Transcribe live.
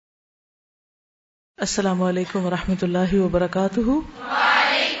السلام علیکم ورحمۃ اللہ وبرکاتہ۔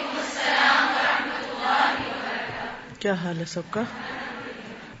 وعلیکم السلام ورحمۃ اللہ وبرکاتہ۔ کیا حال ہے سب کا؟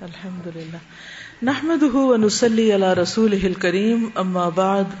 الحمدللہ۔ نحمده ونصلی علی رسولہ الکریم، اما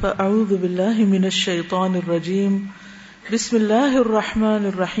بعد فاعوذ باللہ من الشیطان الرجیم، بسم اللہ الرحمن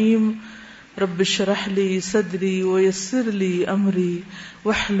الرحیم۔ رب اشرح لی صدری ویسر لی امری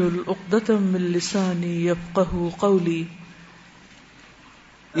واحلل عقدۃ من لسانی یفقهوا قولی۔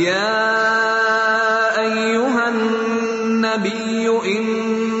 يا أيها النبي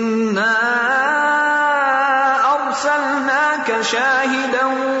إنا أرسلناك شاهدا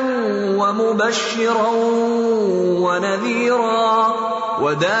ومبشرا ونذيرا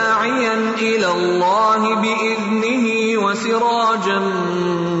وداعيا إلى الله بإذنه وسراجا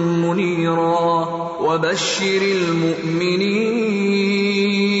منيرا وبشر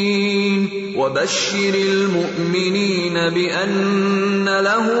المؤمنين بأن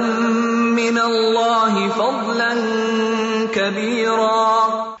لهم من الله فضلا كبيرا۔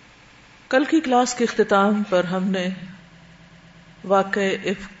 کل کی کلاس کے اختتام پر ہم نے واقع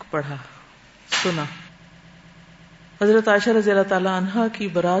افک پڑھا، سنا۔ حضرت عائشہ رضی اللہ تعالی عنہا کی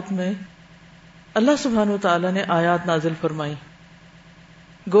برات میں اللہ سبحانہ وتعالی نے آیات نازل فرمائی،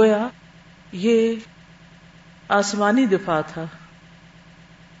 گویا یہ آسمانی دفاع تھا،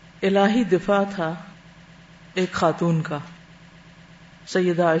 الہی دفاع تھا ایک خاتون کا،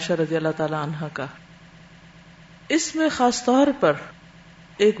 سیدہ عائشہ رضی اللہ تعالی عنہا کا۔ اس میں خاص طور پر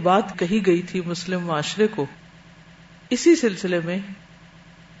ایک بات کہی گئی تھی مسلم معاشرے کو اسی سلسلے میں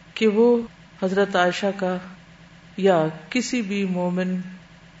کہ وہ حضرت عائشہ کا یا کسی بھی مومن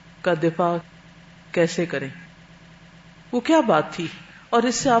کا دفاع کیسے کریں۔ وہ کیا بات تھی اور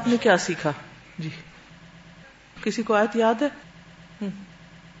اس سے آپ نے کیا سیکھا؟ جی کسی کو آیت یاد ہے؟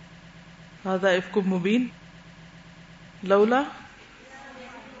 ھذا افک مبین لولا،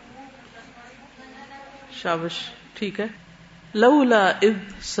 شابش، ٹھیک ہے۔ لولا اذ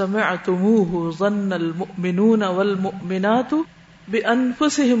سمعتموہ ظن المؤمنون والمؤمنات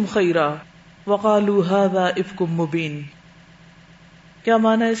بانفسہم خیرا وقالوا ھذا افک مبین۔ کیا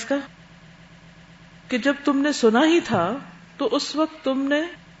معنی ہے اس کا؟ کہ جب تم نے سنا ہی تھا تو اس وقت تم نے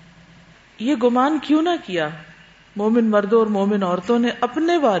یہ گمان کیوں نہ کیا، مومن مردوں اور مومن عورتوں نے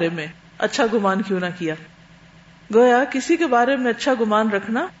اپنے بارے میں اچھا گمان کیوں نہ کیا؟ گویا کسی کے بارے میں اچھا گمان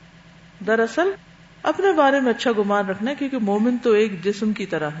رکھنا دراصل اپنے بارے میں اچھا گمان رکھنا ہے، کیونکہ مومن تو ایک جسم کی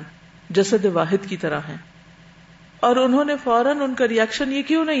طرح ہے، جسد واحد کی طرح ہے۔ اور انہوں نے فوراً ان کا ریاکشن یہ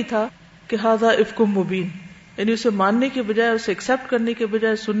کیوں نہیں تھا کہ ھذا افک مبین، یعنی اسے ماننے کے بجائے، اسے ایکسپٹ کرنے کے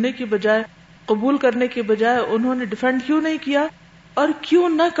بجائے، سننے کی بجائے، قبول کرنے کے بجائے انہوں نے ڈیفینڈ کیوں نہیں کیا؟ اور کیوں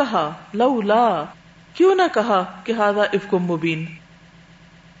نہ کہا لولا، کیوں نہ کہا کہ ھذا افک مبین؟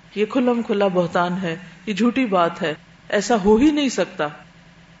 یہ کھلم کھلا بہتان ہے، یہ جھوٹی بات ہے، ایسا ہو ہی نہیں سکتا۔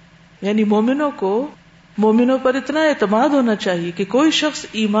 یعنی مومنوں کو مومنوں پر اتنا اعتماد ہونا چاہیے کہ کوئی شخص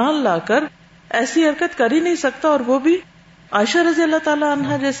ایمان لا کر ایسی حرکت کر ہی نہیں سکتا، اور وہ بھی عائشہ رضی اللہ تعالی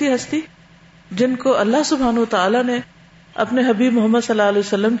عنہا جیسی ہستی جن کو اللہ سبحانہ وتعالی نے اپنے حبیب محمد صلی اللہ علیہ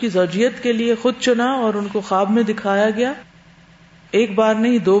وسلم کی زوجیت کے لیے خود چنا اور ان کو خواب میں دکھایا گیا، ایک بار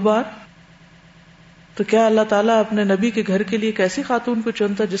نہیں 2 بار۔ تو کیا اللہ تعالیٰ اپنے نبی کے گھر کے لیے ایک ایسی خاتون کو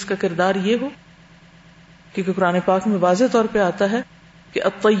چنتا جس کا کردار یہ ہو؟ کیونکہ قرآن پاک میں واضح طور پہ آتا ہے کہ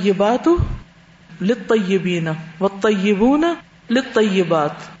الطیبات للطیبین والطیبون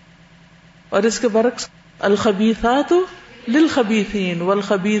للطیبات، اور اس کے برعکس الخبیثات للخبیثین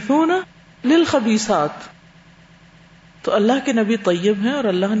والخبیثون للخبیثات۔ تو اللہ کے نبی طیب ہیں اور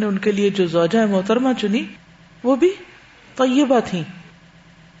اللہ نے ان کے لیے جو زوجہ محترمہ چنی وہ بھی طیبہ تھیں۔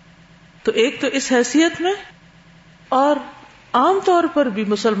 تو ایک تو اس حیثیت میں، اور عام طور پر بھی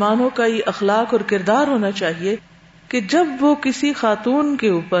مسلمانوں کا یہ اخلاق اور کردار ہونا چاہیے کہ جب وہ کسی خاتون کے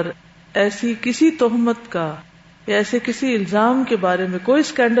اوپر ایسی کسی تہمت کا یا ایسے کسی الزام کے بارے میں کوئی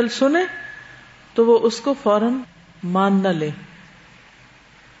اسکینڈل سنے تو وہ اس کو فوراً مان نہ لیں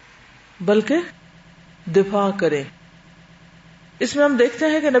بلکہ دفاع کریں۔ اس میں ہم دیکھتے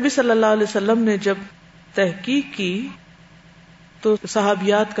ہیں کہ نبی صلی اللہ علیہ وسلم نے جب تحقیق کی تو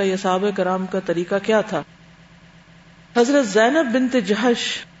صحابیات کا یا صحابہ کرام کا طریقہ کیا تھا؟ حضرت زینب بنت جہش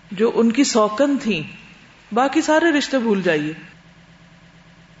جو ان کی سوکن تھیں، باقی سارے رشتے بھول جائیے،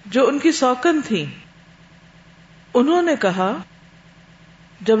 جو ان کی سوکن تھیں، انہوں نے کہا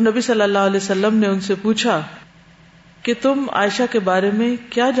جب نبی صلی اللہ علیہ وسلم نے ان سے پوچھا کہ تم عائشہ کے بارے میں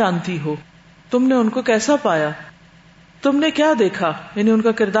کیا جانتی ہو، تم نے ان کو کیسا پایا، تم نے کیا دیکھا، یعنی ان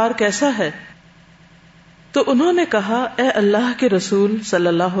کا کردار کیسا ہے؟ تو انہوں نے کہا اے اللہ کے رسول صلی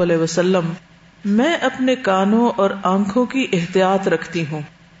اللہ علیہ وسلم، میں اپنے کانوں اور آنکھوں کی احتیاط رکھتی ہوں۔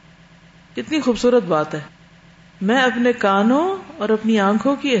 کتنی خوبصورت بات ہے، میں اپنے کانوں اور اپنی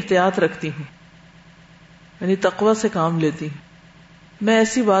آنکھوں کی احتیاط رکھتی ہوں۔ یعنی تقوی سے کام لیتی ہوں. میں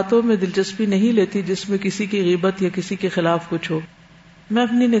ایسی باتوں میں دلچسپی نہیں لیتی جس میں کسی کی غیبت یا کسی کے خلاف کچھ ہو. میں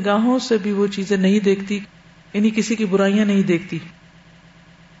اپنی نگاہوں سے بھی وہ چیزیں نہیں دیکھتی، یعنی کسی کی برائیاں نہیں دیکھتی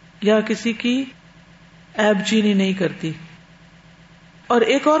یا کسی کی عیب چینی نہیں کرتی. اور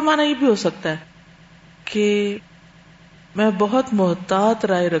ایک اور معنی یہ بھی ہو سکتا ہے کہ میں بہت محتاط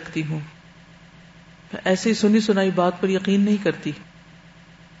رائے رکھتی ہوں، ایسی سنی سنائی بات پر یقین نہیں کرتی،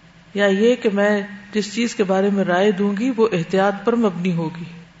 یا یہ کہ میں جس چیز کے بارے میں رائے دوں گی وہ احتیاط پر مبنی ہوگی،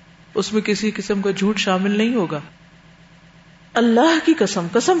 اس میں کسی قسم کا جھوٹ شامل نہیں ہوگا. اللہ کی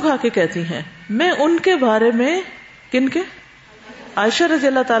قسم کھا کے کہتی ہیں میں ان کے بارے میں، کن کے؟ عائشہ رضی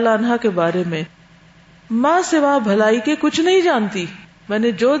اللہ تعالی عنہا کے بارے میں، ماں سوا بھلائی کے کچھ نہیں جانتی. میں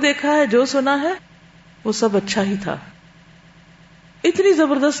نے جو دیکھا ہے، جو سنا ہے، وہ سب اچھا ہی تھا. اتنی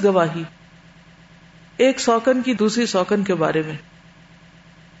زبردست گواہی ایک سوکن کی دوسری سوکن کے بارے میں.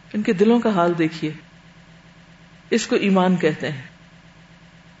 ان کے دلوں کا حال دیکھیے. اس کو ایمان کہتے ہیں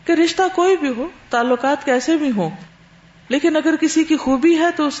کہ رشتہ کوئی بھی ہو، تعلقات کیسے بھی ہوں، لیکن اگر کسی کی خوبی ہے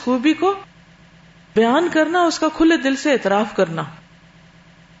تو اس خوبی کو بیان کرنا، اس کا کھلے دل سے اعتراف کرنا،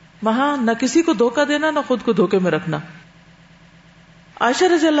 وہاں نہ کسی کو دھوکہ دینا، نہ خود کو دھوکے میں رکھنا. عائشہ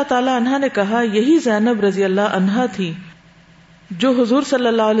رضی اللہ تعالی عنہا نے کہا یہی زینب رضی اللہ عنہا تھی جو حضور صلی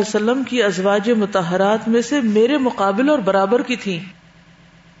اللہ علیہ وسلم کی ازواج مطہرات میں سے میرے مقابل اور برابر کی تھی.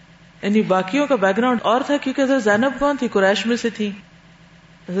 یعنی باقیوں کا بیک گراؤنڈ اور تھا، کیونکہ حضرت زینب کون تھی؟ قریش میں سے تھی.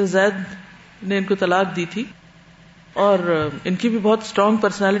 حضرت زید نے ان کو طلاق دی تھی اور ان کی بھی بہت اسٹرانگ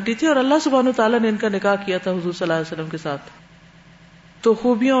پرسنالٹی تھی، اور اللہ سبحانہ وتعالیٰ نے ان کا نکاح کیا تھا حضور صلی اللہ علیہ وسلم کے ساتھ. تو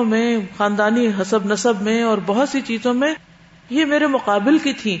خوبیوں میں، خاندانی حسب نسب میں اور بہت سی چیزوں میں یہ میرے مقابل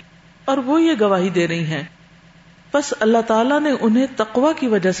کی تھی، اور وہ یہ گواہی دے رہی ہیں. بس اللہ تعالیٰ نے انہیں تقوی کی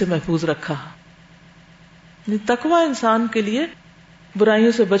وجہ سے محفوظ رکھا. تقوی انسان کے لیے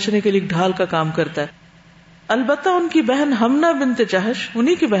برائیوں سے بچنے کے لیے ڈھال کا کام کرتا ہے. البتہ ان کی بہن حمنہ بنت جہش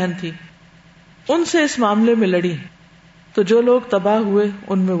انہی کی بہن تھی، ان سے اس معاملے میں لڑی تو جو لوگ تباہ ہوئے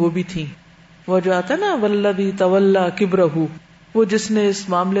ان میں وہ بھی تھیں. وہ جو آتا ہے نا والذی تولی کبرہ، وہ جس نے اس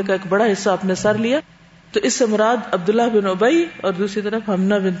معاملے کا ایک بڑا حصہ اپنے سر لیا. تو اس سے مراد عبداللہ بن ابی اور دوسری طرف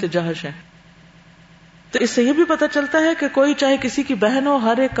حمنہ بنت جہش ہے. تو اس سے یہ بھی پتہ چلتا ہے کہ کوئی چاہے کسی کی بہن ہو،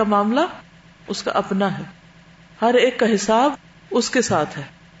 ہر ایک کا معاملہ اس کا اپنا ہے، ہر ایک کا حساب اس کے ساتھ ہے.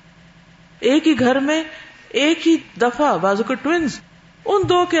 ایک ہی گھر میں ایک ہی دفعہ بازو کے ٹوئنز، ان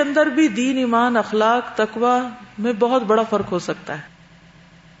دو کے اندر بھی دین، ایمان، اخلاق، تقوی میں بہت بڑا فرق ہو سکتا ہے.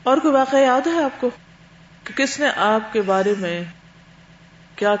 اور کوئی واقعہ یاد ہے آپ کو کہ کس نے آپ کے بارے میں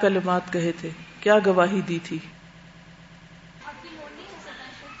کیا کلمات کہے تھے، کیا گواہی دی تھی؟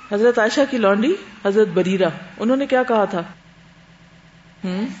 حضرت عائشہ کی لونڈی حضرت بریرہ، انہوں نے کیا کہا تھا؟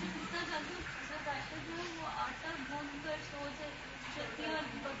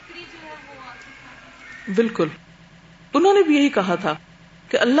 بالکل، انہوں نے بھی یہی کہا تھا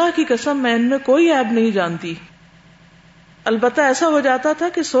کہ اللہ کی قسم میں ان میں کوئی عیب نہیں جانتی. البتہ ایسا ہو جاتا تھا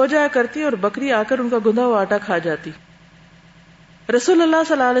کہ سو جایا کرتی اور بکری آ کر ان کا گندھا ہوا آٹا کھا جاتی. رسول اللہ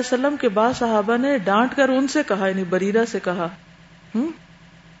صلی اللہ علیہ وسلم کے بعد صحابہ نے ڈانٹ کر ان سے کہا، یعنی بریرہ سے کہا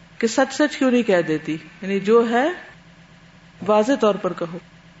کہ سچ سچ کیوں نہیں کہہ دیتی، یعنی جو ہے واضح طور پر کہو.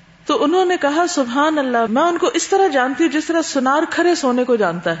 تو انہوں نے کہا سبحان اللہ، میں ان کو اس طرح جانتی ہوں جس طرح سنار کھرے سونے کو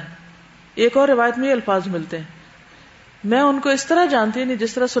جانتا ہے. ایک اور روایت میں یہ الفاظ ملتے ہیں، میں ان کو اس طرح جانتی ہوں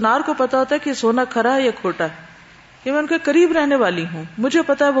جس طرح سنار کو پتا ہوتا ہے کہ سونا کھرا ہے یا کھوٹا ہے، کہ میں ان کے قریب رہنے والی ہوں، مجھے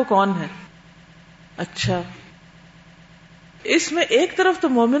پتا ہے وہ کون ہے. اچھا، اس میں ایک طرف تو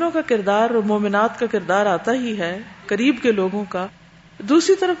مومنوں کا کردار اور مومنات کا کردار آتا ہی ہے، قریب کے لوگوں کا،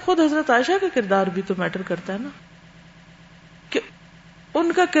 دوسری طرف خود حضرت عائشہ کا کردار بھی تو میٹر کرتا ہے نا، کہ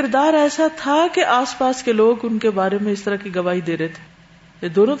ان کا کردار ایسا تھا کہ آس پاس کے لوگ ان کے بارے میں اس طرح کی گواہی دے رہے تھے. یہ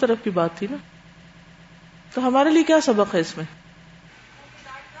دونوں طرف کی بات تھی نا. تو ہمارے لیے کیا سبق ہے اس میں؟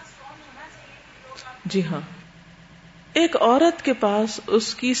 جی ہاں، ایک عورت کے پاس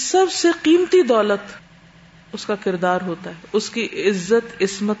اس کی سب سے قیمتی دولت اس کا کردار ہوتا ہے، اس کی عزت،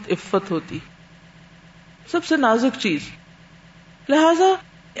 عصمت، عفت ہوتی، سب سے نازک چیز. لہذا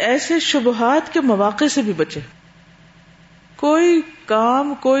ایسے شبہات کے مواقع سے بھی بچے. کوئی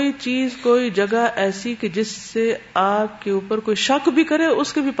کام، کوئی چیز، کوئی جگہ ایسی کہ جس سے آپ کے اوپر کوئی شک بھی کرے،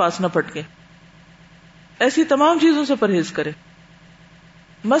 اس کے بھی پاس نہ پٹکے. ایسی تمام چیزوں سے پرہیز کرے.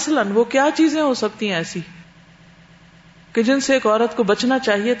 مثلاً وہ کیا چیزیں ہو سکتی ہیں ایسی کہ جن سے ایک عورت کو بچنا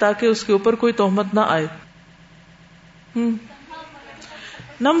چاہیے تاکہ اس کے اوپر کوئی تہمت نہ آئے؟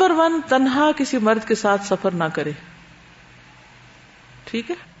 نمبر 1، تنہا کسی مرد کے ساتھ سفر نہ کرے.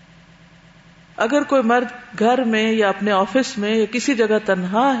 ٹھیک ہے، اگر کوئی مرد گھر میں یا اپنے آفس میں یا کسی جگہ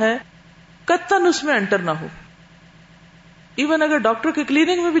تنہا ہے، قطعاً اس میں انٹر نہ ہو. ایون اگر ڈاکٹر کے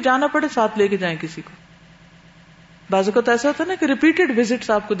کلینک میں بھی جانا پڑے، ساتھ لے کے جائیں کسی کو. بعض اوقات ایسا ہوتا ہے نا کہ ریپیٹڈ وزٹس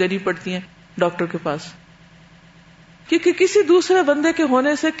آپ کو دینی پڑتی ہیں ڈاکٹر کے پاس، کیونکہ کسی دوسرے بندے کے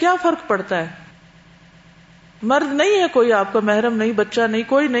ہونے سے کیا فرق پڑتا ہے؟ مرد نہیں ہے کوئی آپ کا محرم نہیں، بچہ نہیں،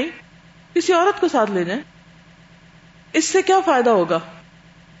 کوئی نہیں، کسی عورت کو ساتھ لے جائیں، اس سے کیا فائدہ ہوگا؟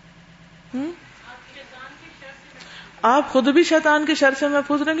 آپ خود بھی شیطان کے شر سے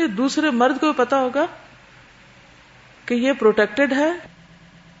محفوظ رہیں گے، دوسرے مرد کو پتا ہوگا کہ یہ پروٹیکٹڈ ہے،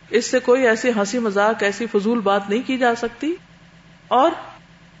 اس سے کوئی ایسی ہنسی مذاق ایسی فضول بات نہیں کی جا سکتی، اور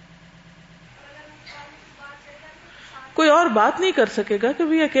کوئی اور بات نہیں کر سکے گا کہ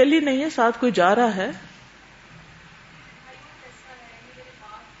وہ اکیلی نہیں ہے، ساتھ کوئی جا رہا ہے.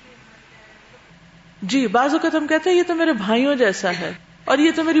 جی بعض اوقات ہم کہتے ہیں یہ تو میرے بھائیوں جیسا ہے اور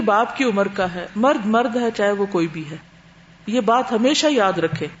یہ تو میری باپ کی عمر کا ہے. مرد مرد ہے چاہے وہ کوئی بھی ہے، یہ بات ہمیشہ یاد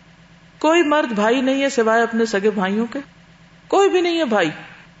رکھے. کوئی مرد بھائی نہیں ہے سوائے اپنے سگے بھائیوں کے، کوئی بھی نہیں ہے بھائی،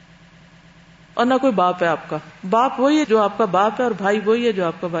 اور نہ کوئی باپ ہے آپ کا. باپ وہی ہے جو آپ کا باپ ہے، اور بھائی وہی ہے جو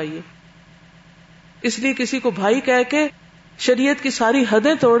آپ کا بھائی ہے. اس لیے کسی کو بھائی کہہ کے شریعت کی ساری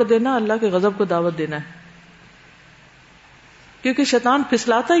حدیں توڑ دینا اللہ کے غضب کو دعوت دینا ہے، کیونکہ شیطان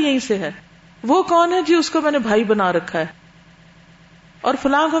پھسلاتا یہیں سے ہے. وہ کون ہے جی اس کو میں نے بھائی بنا رکھا ہے اور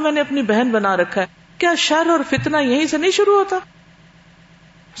فلاں کو میں نے اپنی بہن بنا رکھا ہے. کیا شر اور فتنہ یہیں سے نہیں شروع ہوتا؟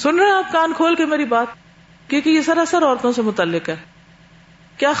 سن رہے ہیں آپ کان کھول کے میری بات؟ کیونکہ یہ سراسر عورتوں سے متعلق ہے.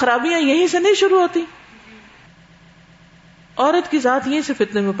 کیا خرابیاں یہیں سے نہیں شروع ہوتی؟ عورت کی ذات یہیں سے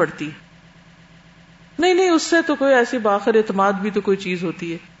فتنے میں پڑتی ہے. نہیں اس سے تو کوئی ایسی باخر اعتماد بھی تو کوئی چیز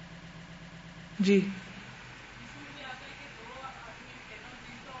ہوتی ہے. جی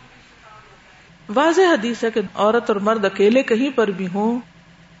واضح حدیث ہے کہ عورت اور مرد اکیلے کہیں پر بھی ہوں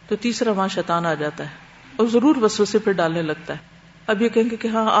تو تیسرا وہاں شیطان آ جاتا ہے اور ضرور وسوسے پہ ڈالنے لگتا ہے. اب یہ کہیں گے کہ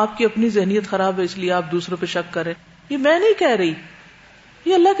ہاں آپ کی اپنی ذہنیت خراب ہے اس لیے آپ دوسروں پہ شک کریں. یہ میں نہیں کہہ رہی،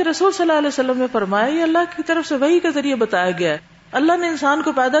 یہ اللہ کے رسول صلی اللہ علیہ وسلم نے فرمایا، یہ اللہ کی طرف سے وحی کے ذریعے بتایا گیا ہے. اللہ نے انسان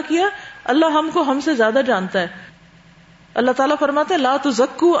کو پیدا کیا، اللہ ہم کو ہم سے زیادہ جانتا ہے. اللہ تعالیٰ فرماتے ہیں لا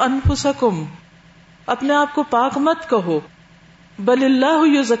تزکوا انفسکم، اپنے آپ کو پاک مت کہو، بل اللہ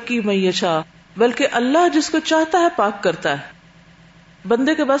یزکی من یشاء، بلکہ اللہ جس کو چاہتا ہے پاک کرتا ہے.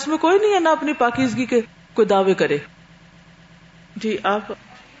 بندے کے بس میں کوئی نہیں ہے نہ اپنی پاکیزگی کے کوئی دعوے کرے. جی آپ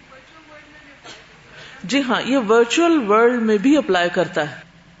جی ہاں یہ ورچوئل ورلڈ میں بھی اپلائی کرتا ہے،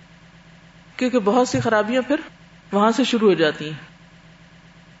 کیونکہ بہت سی خرابیاں پھر وہاں سے شروع ہو جاتی ہیں.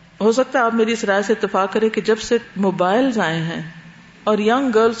 ہو سکتا ہے آپ میری اس رائے سے اتفاق کریں کہ جب سے موبائلز آئے ہیں اور ینگ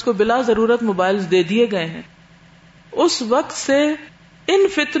گرلز کو بلا ضرورت موبائلز دے دیے گئے ہیں، اس وقت سے ان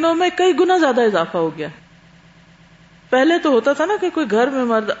فتنوں میں کئی گنا زیادہ اضافہ ہو گیا. پہلے تو ہوتا تھا نا کہ کوئی گھر میں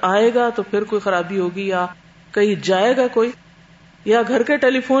مرد آئے گا تو پھر کوئی خرابی ہوگی، یا کہیں جائے گا کوئی، یا گھر کے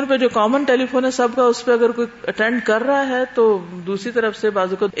ٹیلی فون پہ جو کامن ٹیلی فون ہے سب کا، اس پہ اگر کوئی اٹینڈ کر رہا ہے تو دوسری طرف سے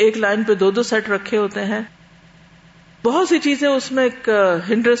بازو کو ایک لائن پہ دو سیٹ رکھے ہوتے ہیں. بہت سی چیزیں اس میں ایک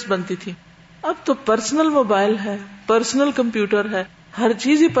ہنڈرنس بنتی تھی. اب تو پرسنل موبائل ہے، پرسنل کمپیوٹر ہے، ہر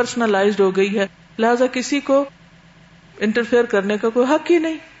چیز ہی پرسنلائزڈ ہو گئی ہے، لہذا کسی کو انٹرفیئر کرنے کا کوئی حق ہی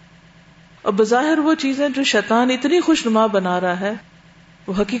نہیں. اور بظاہر وہ چیزیں جو شیطان اتنی خوشنما بنا رہا ہے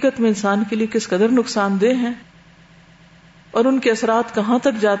وہ حقیقت میں انسان کے لیے کس قدر نقصان دہ ہیں، اور ان کے اثرات کہاں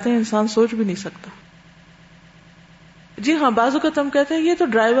تک جاتے ہیں انسان سوچ بھی نہیں سکتا. جی ہاں بعض اوقات ہم کہتے ہیں یہ تو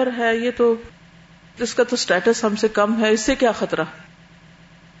ڈرائیور ہے، یہ تو اس کا تو سٹیٹس ہم سے کم ہے، اس سے کیا خطرہ.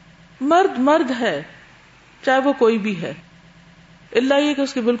 مرد مرد ہے چاہے وہ کوئی بھی ہے، اللہ یہ کہ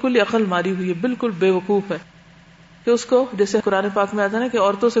اس کی بالکل ہی عقل ماری ہوئی ہے، بالکل بے وقوف ہے، کہ اس کو جیسے قرآن پاک میں آتا ہے نا کہ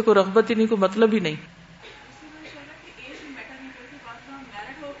عورتوں سے کوئی رغبت ہی نہیں، کوئی مطلب ہی نہیں.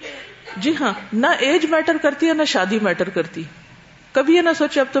 جی ہاں نہ ایج میٹر کرتی ہے نہ شادی میٹر کرتی. کبھی یہ نہ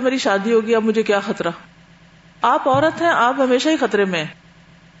سوچے اب تو میری شادی ہوگی اب مجھے کیا خطرہ. آپ عورت ہیں، آپ ہمیشہ ہی خطرے میں ہیں.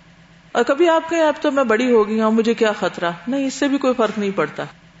 اور کبھی آپ کہیں اب تو میں بڑی ہو گئی ہوں مجھے کیا خطرہ. نہیں، اس سے بھی کوئی فرق نہیں پڑتا.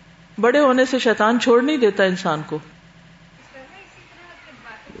 بڑے ہونے سے شیطان چھوڑ نہیں دیتا انسان کو.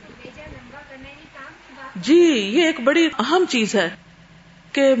 جی یہ ایک بڑی اہم چیز ہے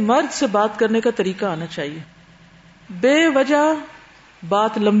کہ مرد سے بات کرنے کا طریقہ آنا چاہیے. بے وجہ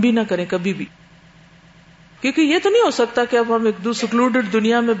بات لمبی نہ کریں کبھی بھی، کیونکہ یہ تو نہیں ہو سکتا کہ اب ہم ایک سیکلوڈڈ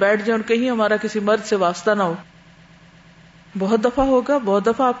دنیا میں بیٹھ جائیں اور کہیں ہمارا کسی مرد سے واسطہ نہ ہو. بہت دفعہ ہوگا، بہت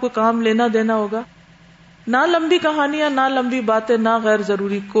دفعہ آپ کو کام لینا دینا ہوگا. نہ لمبی کہانیاں، نہ لمبی باتیں، نہ غیر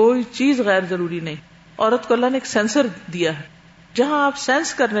ضروری کوئی چیز غیر ضروری نہیں. عورت کو اللہ نے ایک سینسر دیا ہے، جہاں آپ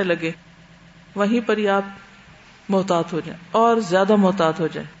سینس کرنے لگے وہیں پر ہی آپ محتاط ہو جائیں اور زیادہ محتاط ہو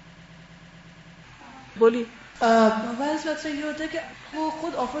جائیں. بولیے. موبائل سے اکثر یہ ہوتا ہے کہ وہ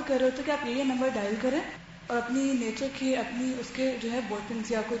خود آفر کر رہے ہوتے ہیں کہ آپ یہ نمبر ڈائل کریں اور اپنی نیچر کی اپنی اس کے جو ہے بوائے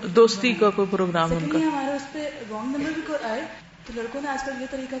فرینڈس یا کوئی دوستی کا کوئی پروگرام ان کا. ہمارے اس پہ رانگ نمبر بھی کوئی آئے تو لڑکوں نے آج کل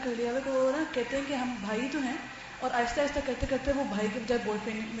یہ طریقہ کر لیا ہے کہ وہ نا کہتے ہیں کہ ہم بھائی تو ہیں اور آہستہ آہستہ کرتے کرتے وہ بھائی کے بجائے بوائے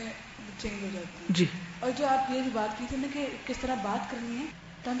فرینڈ میں چینج ہو جاتی ہے. جی. اور جو آپ یہ بات کی تھی نا کہ کس طرح بات کرنی ہے،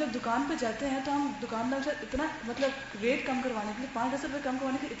 تو ہم جب دکان پہ جاتے ہیں تو ہم دکاندار سے اتنا مطلب ریٹ کم کروانے کے لیے 5-10 روپے کم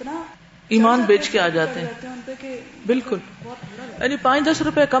کروانے کے لیے اتنا ایمان بیچ کے آ جاتے ہیں ان پہ کہ بالکل. بہت برا لگتا ہے. یعنی 5-10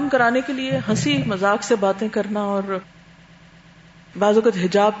 روپے کم کرانے کے لیے ہنسی مذاق سے باتیں کرنا، اور بعض اوقات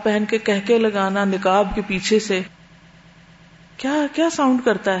حجاب پہن کے کہکے لگانا نقاب کے پیچھے سے کیا کیا ساؤنڈ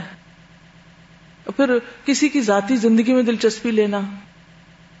کرتا ہے. پھر کسی کی ذاتی زندگی میں دلچسپی لینا،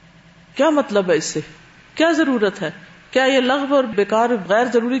 کیا مطلب ہے اس سے؟ کیا ضرورت ہے؟ کیا یہ لغو اور بیکار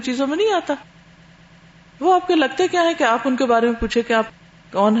غیر ضروری چیزوں میں نہیں آتا؟ وہ آپ کے لگتے کیا ہے کہ آپ ان کے بارے میں پوچھیں کہ آپ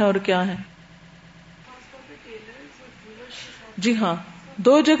کون ہیں اور کیا ہیں. جی ہاں،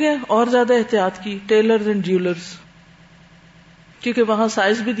 2 جگہ اور زیادہ احتیاط کی، ٹیلرز اینڈ جیولرز، کیونکہ وہاں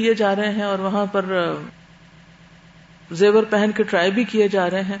سائز بھی دیے جا رہے ہیں اور وہاں پر زیور پہن کے ٹرائی بھی کیے جا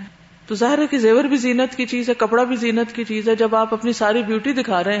رہے ہیں. تو ظاہر ہے کہ زیور بھی زینت کی چیز ہے، کپڑا بھی زینت کی چیز ہے. جب آپ اپنی ساری بیوٹی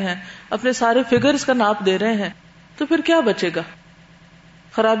دکھا رہے ہیں، اپنے سارے فگرز کا ناپ دے رہے ہیں، تو پھر کیا بچے گا؟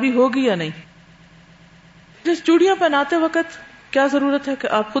 خرابی ہوگی یا نہیں؟ جس چوڑیاں پہناتے وقت کیا ضرورت ہے کہ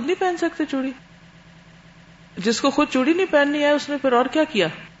آپ خود نہیں پہن سکتے چوڑی؟ جس کو خود چوڑی نہیں پہننی ہے اس نے پھر اور کیا کیا؟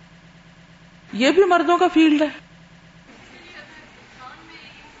 یہ بھی مردوں کا فیلڈ ہے.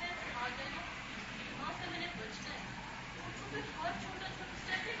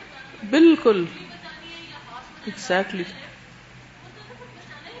 بالکل ایگزیکٹلی،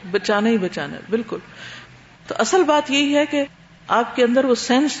 بچانا ہی بچانا ہے. بالکل. تو اصل بات یہی ہے کہ آپ کے اندر وہ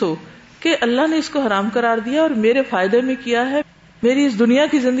سینس ہو کہ اللہ نے اس کو حرام قرار دیا اور میرے فائدے میں کیا ہے، میری اس دنیا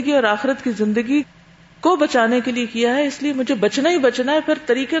کی زندگی اور آخرت کی زندگی کو بچانے کے لیے کیا ہے، اس لیے مجھے بچنا ہی بچنا ہے. پھر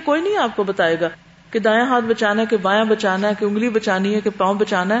طریقے کوئی نہیں آپ کو بتائے گا کہ دایاں ہاتھ بچانا ہے کہ بایاں بچانا ہے کہ انگلی بچانی ہے کہ پاؤں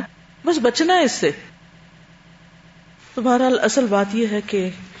بچانا ہے، بس بچنا ہے اس سے. تو بہرحال اصل بات یہ ہے کہ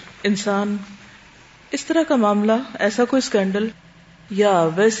انسان اس طرح کا معاملہ، ایسا کوئی اسکینڈل یا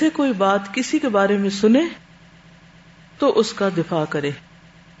ویسے کوئی بات کسی کے بارے میں سنے تو اس کا دفاع کرے.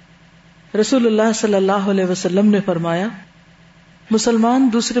 رسول اللہ صلی اللہ علیہ وسلم نے فرمایا، مسلمان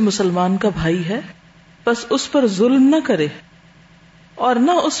دوسرے مسلمان کا بھائی ہے، بس اس پر ظلم نہ کرے اور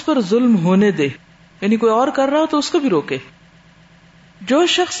نہ اس پر ظلم ہونے دے. یعنی کوئی اور کر رہا ہو تو اس کو بھی روکے. جو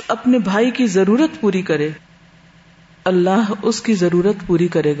شخص اپنے بھائی کی ضرورت پوری کرے اللہ اس کی ضرورت پوری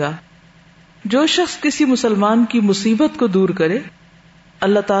کرے گا. جو شخص کسی مسلمان کی مصیبت کو دور کرے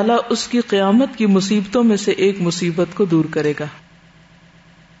اللہ تعالیٰ اس کی قیامت کی مصیبتوں میں سے ایک مصیبت کو دور کرے گا.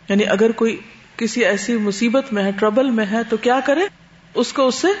 یعنی اگر کوئی کسی ایسی مصیبت میں ہے، ٹربل میں ہے، تو کیا کرے؟ اس کو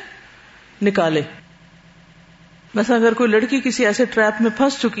اس سے نکالے. مثلا اگر کوئی لڑکی کسی ایسے ٹریپ میں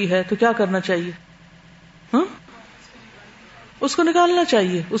پھنس چکی ہے تو کیا کرنا چاہیے؟ اس کو نکالنا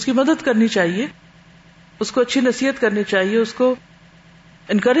چاہیے، اس کی مدد کرنی چاہیے، اس کو اچھی نصیحت کرنی چاہیے، اس کو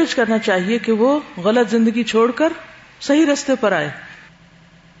انکریج کرنا چاہیے کہ وہ غلط زندگی چھوڑ کر صحیح رستے پر آئے،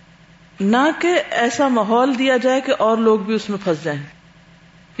 نہ کہ ایسا ماحول دیا جائے کہ اور لوگ بھی اس میں پھنس جائیں.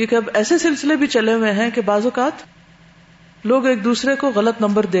 کیونکہ اب ایسے سلسلے بھی چلے ہوئے ہیں کہ بعض اوقات لوگ ایک دوسرے کو غلط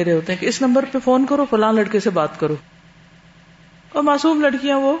نمبر دے رہے ہوتے ہیں کہ اس نمبر پہ فون کرو، فلاں لڑکے سے بات کرو. اور معصوم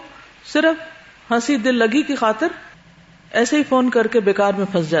لڑکیاں وہ صرف ہنسی دل لگی کی خاطر ایسے ہی فون کر کے بیکار میں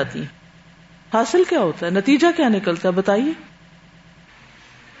پھنس جاتی ہیں. حاصل کیا ہوتا ہے؟ نتیجہ کیا نکلتا ہے؟ بتائیے.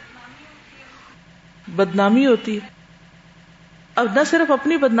 بدنامی ہوتی ہے. اب نہ صرف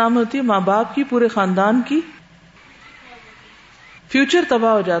اپنی بدنامی ہوتی ہے، ماں باپ کی، پورے خاندان کی، فیوچر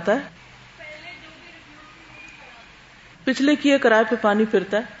تباہ ہو جاتا ہے. پچھلے کیے کرائے پہ پانی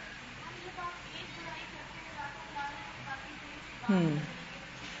پھرتا ہے.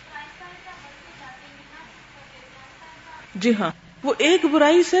 جی ہاں، وہ ایک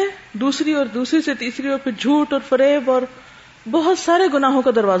برائی سے دوسری اور دوسری سے تیسری، اور پھر جھوٹ اور فریب اور بہت سارے گناہوں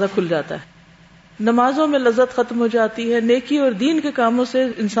کا دروازہ کھل جاتا ہے. نمازوں میں لذت ختم ہو جاتی ہے، نیکی اور دین کے کاموں سے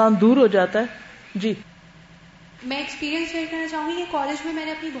انسان دور ہو جاتا ہے. جی میں ایکسپیرینس شیئر کرنا چاہوں گی کہ کالج میں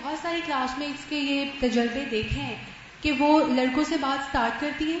نے اپنی بہت ساری کلاس میٹس کے یہ تجربے دیکھے ہیں کہ وہ لڑکوں سے بات سٹارٹ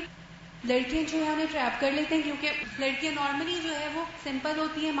کرتی ہیں، لڑکیاں جو ہے انہیں ٹریپ کر لیتے ہیں، کیونکہ لڑکیاں نارملی جو ہے وہ سمپل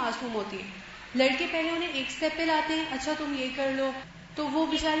ہوتی ہیں، معصوم ہوتی ہیں. لڑکے پہلے انہیں ایک اسٹیپ پہ لاتے ہیں، اچھا تم یہ کر لو، تو وہ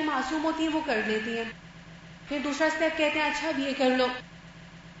بیچاری معصوم ہوتی ہیں، وہ کر لیتی ہیں. پھر دوسرا اسٹیپ کہتے ہیں اچھا اب یہ کر لو،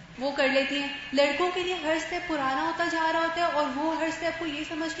 وہ کر لیتی ہیں. لڑکوں کے لیے ہر اسٹیپ پرانا ہوتا جا رہا ہوتا ہے اور وہ ہر اسٹیپ کو یہ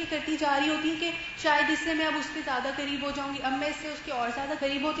سمجھ کے کرتی جا رہی ہوتی ہے کہ شاید اس سے میں اب اس کے زیادہ قریب ہو جاؤں گی، اب میں اس سے اس کے اور زیادہ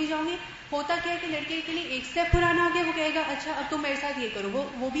قریب ہوتی جاؤں گی. ہوتا کیا ہے کہ لڑکے کے لیے ایک اسٹیپ پرانا آ گیا، وہ کہے گا اچھا اب تم میرے ساتھ یہ کرو،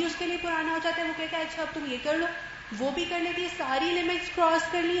 وہ بھی اس کے لیے پرانا ہو جاتا ہے، وہ کہتا ہے اچھا اب تم یہ کر لو، وہ بھی کر لیتی ہے. ساری لمٹس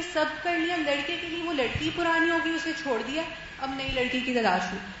کراس کر لی، سب کر لیا. لڑکے کے لیے وہ لڑکی پرانی ہوگی، اسے چھوڑ دیا، اب نئی لڑکی کی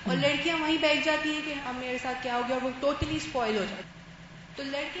تلاش ہوئی، اور لڑکیاں وہیں بیٹھ جاتی ہیں کہ اب میرے ساتھ کیا ہو گیا، اور وہ ٹوٹلی اسپوائل ہو جاتی. تو تو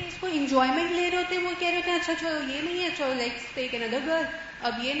لڑکے اس کو انجوائمنٹ لے رہے ہوتے ہیں, وہ کہہ رہے ہوتے ہیں اچھا چلو یہ نہیں ہے, چلو لیٹس ٹیک another girl,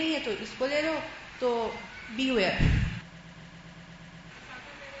 اب یہ نہیں ہے تو اس کو لے لو. تو بی اویئر.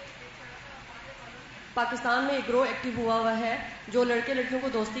 پاکستان میں ایک گروہ ایکٹیو ہوا ہے جو لڑکے لڑکیوں کو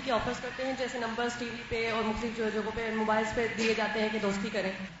دوستی کے آفرز کرتے ہیں, جیسے نمبرز ٹی وی پہ اور مختلف جگہوں پہ موبائلز پہ دیے جاتے ہیں کہ دوستی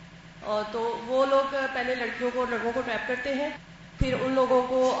کریں. اور تو وہ لوگ پہلے لڑکیوں کو اور لڑکوں کو ٹریپ کرتے ہیں, پھر ان لوگوں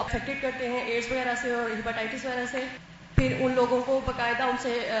کو افیکٹڈ کرتے ہیں ایڈس وغیرہ سے اور ہیپاٹائٹس وغیرہ سے, پھر ان لوگوں کو باقاعدہ ان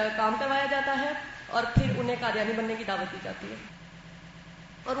سے کام کروایا جاتا ہے اور پھر انہیں قادیانی بننے کی دعوت دی جاتی ہے.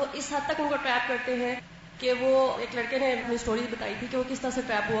 اور وہ اس حد تک ان کو ٹریپ کرتے ہیں کہ وہ, ایک لڑکے نے اپنی سٹوری بتائی تھی کہ وہ کس طرح سے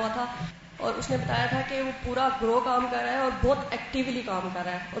ٹریپ ہوا تھا, اور اس نے بتایا تھا کہ وہ پورا گروہ کام کر رہا ہے اور بہت ایکٹیولی کام کر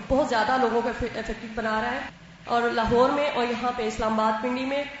رہا ہے اور بہت زیادہ لوگوں کو افیکٹو بنا رہا ہے. اور لاہور میں اور یہاں پہ اسلام آباد پنڈی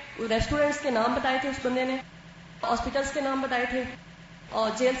میں ریسٹورینٹس کے نام بتائے تھے اس بندے نے, ہاسپٹلس کے نام بتائے تھے اور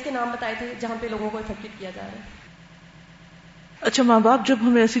جیلز کے نام بتائے تھے جہاں پہ لوگوں کو افیکٹڈ کیا جا رہا ہے. اچھا, ماں باپ جب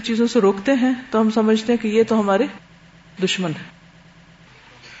ہمیں ایسی چیزوں سے روکتے ہیں تو ہم سمجھتے ہیں کہ یہ تو ہمارے دشمن ہے.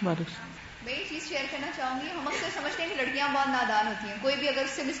 میں یہ چیز شیئر کرنا چاہوں گی, ہم اکثر سمجھتے ہیں کہ لڑکیاں بہت نادان ہوتی ہیں, کوئی بھی اگر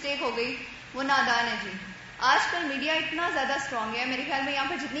اس سے مسٹیک ہو گئی وہ نادان ہے. جی آج کل میڈیا اتنا زیادہ اسٹرانگ ہے, میرے خیال میں یہاں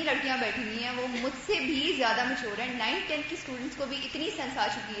پر جتنی لڑکیاں بیٹھی ہوئی ہیں وہ مجھ سے بھی زیادہ میچور ہیں. 9th-10th کی اسٹوڈنٹس کو بھی اتنی سینس آ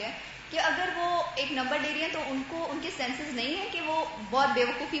چکی ہے کہ اگر وہ ایک نمبر لے رہی ہیں تو ان کو ان کے سینسز نہیں ہے کہ وہ بہت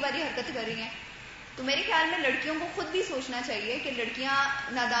بیوقوفی والی حرکت کر رہی ہیں. تو میرے خیال میں لڑکیوں کو خود بھی سوچنا چاہیے کہ لڑکیاں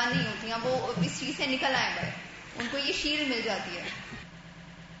نادان نہیں ہوتی ہیں, وہ اس چیز سے نکل آئیں گے, ان کو یہ شیلڈ مل جاتی ہے.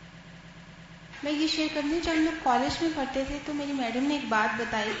 میں یہ شیئر کرنا چاہوں گی, کالج میں پڑھتے تھے تو میری میڈم نے ایک بات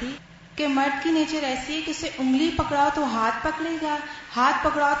بتائی تھی کہ مرد کی نیچر ایسی ہے کہ اسے انگلی پکڑاؤ تو ہاتھ پکڑے گا, ہاتھ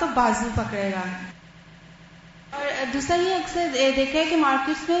پکڑاؤ تو بازو پکڑے گا. اور دوسرا یہ اکثر دیکھا ہے کہ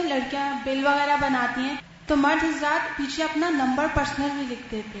مارکیٹس میں لڑکیاں بل وغیرہ بناتی ہیں تو مرد حضرات پیچھے اپنا نمبر پرسنل بھی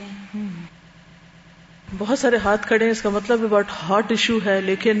لکھ دیتے ہیں. بہت سارے ہاتھ کھڑے ہیں, اس کا مطلب بہت ہاٹ ایشو ہے.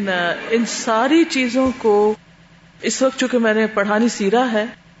 لیکن ان ساری چیزوں کو اس وقت چونکہ میں نے پڑھانی سیرہ ہے,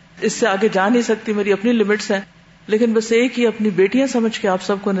 اس سے آگے جا نہیں سکتی, میری اپنی لمٹس ہیں, لیکن بس ایک ہی اپنی بیٹیاں سمجھ کے آپ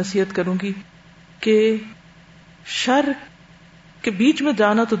سب کو نصیحت کروں گی کہ شر کے بیچ میں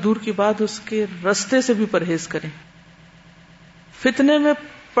جانا تو دور کی بات, اس کے رستے سے بھی پرہیز کریں. فتنے میں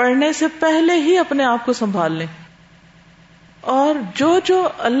پڑنے سے پہلے ہی اپنے آپ کو سنبھال لیں, اور جو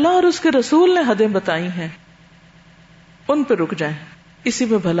اللہ اور اس کے رسول نے حدیں بتائی ہیں ان پہ رک جائیں. اسی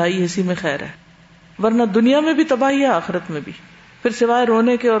میں بھلائی ہے, اسی میں خیر ہے, ورنہ دنیا میں بھی تباہی ہے, آخرت میں بھی. پھر سوائے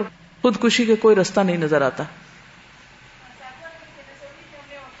رونے کے اور خودکشی کے کوئی رستہ نہیں نظر آتا.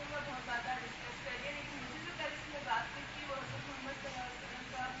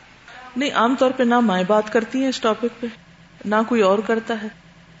 نہیں, عام طور پہ نہ مائیں بات کرتی ہیں اس ٹاپک پہ, نہ کوئی اور کرتا ہے.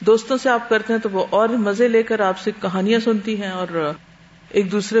 دوستوں سے آپ کرتے ہیں تو وہ اور مزے لے کر آپ سے کہانیاں سنتی ہیں اور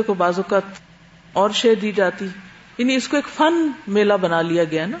ایک دوسرے کو بعض اوقات اور شے دی جاتی. یعنی اس کو ایک فن میلہ بنا لیا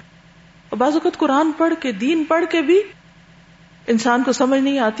گیا نا. اور بعض اوقات قرآن پڑھ کے, دین پڑھ کے بھی انسان کو سمجھ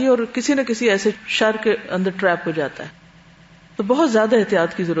نہیں آتی اور کسی نہ کسی ایسے شر کے اندر ٹریپ ہو جاتا ہے. تو بہت زیادہ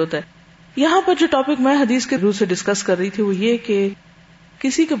احتیاط کی ضرورت ہے. یہاں پر جو ٹاپک میں حدیث کے روح سے ڈسکس کر رہی تھی وہ یہ کہ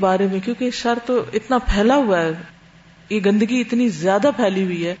کسی کے بارے میں, کیونکہ شر تو اتنا پھیلا ہوا ہے, یہ گندگی اتنی زیادہ پھیلی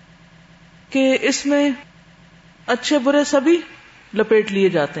ہوئی ہے کہ اس میں اچھے برے سبھی لپیٹ لیے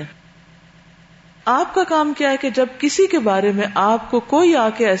جاتے ہیں. آپ کا کام کیا ہے کہ جب کسی کے بارے میں آپ کو کوئی آ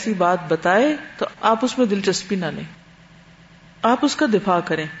کے ایسی بات بتائے تو آپ اس میں دلچسپی نہ لیں, آپ اس کا دفاع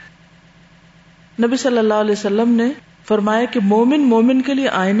کریں. نبی صلی اللہ علیہ وسلم نے فرمایا کہ مومن مومن کے لیے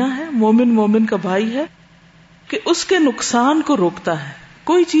آئینہ ہے, مومن مومن کا بھائی ہے, کہ اس کے نقصان کو روکتا ہے.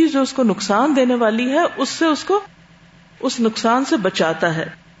 کوئی چیز جو اس کو نقصان دینے والی ہے اس سے اس کو اس نقصان سے بچاتا ہے,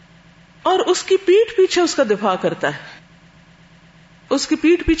 اور اس کی پیٹھ پیچھے اس کا دفاع کرتا ہے. اس کی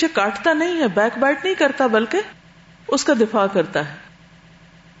پیٹھ پیچھے کاٹتا نہیں ہے, بیک بائٹ نہیں کرتا, بلکہ اس کا دفاع کرتا ہے.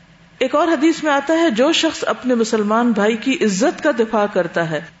 ایک اور حدیث میں آتا ہے جو شخص اپنے مسلمان بھائی کی عزت کا دفاع کرتا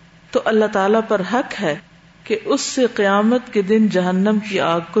ہے تو اللہ تعالیٰ پر حق ہے کہ اس سے قیامت کے دن جہنم کی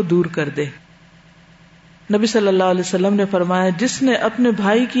آگ کو دور کر دے. نبی صلی اللہ علیہ وسلم نے فرمایا جس نے اپنے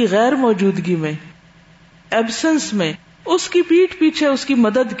بھائی کی غیر موجودگی میں, ایبسنس میں, اس کی پیٹھ پیچھے اس کی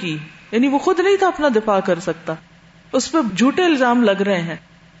مدد کی, یعنی وہ خود نہیں تھا اپنا دفاع کر سکتا, اس پہ جھوٹے الزام لگ رہے ہیں,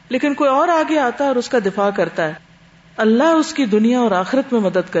 لیکن کوئی اور آگے آتا ہے اور اس کا دفاع کرتا ہے, اللہ اس کی دنیا اور آخرت میں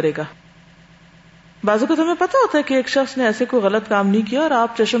مدد کرے گا. بعض اوقات ہمیں پتا ہوتا ہے کہ ایک شخص نے ایسے کوئی غلط کام نہیں کیا اور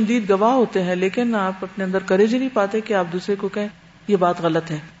آپ چشمدید گواہ ہوتے ہیں, لیکن آپ اپنے اندر کریج ہی نہیں پاتے کہ آپ دوسرے کو کہیں یہ بات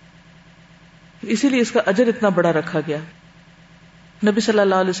غلط ہے. اسی لیے اس کا اجر اتنا بڑا رکھا گیا. نبی صلی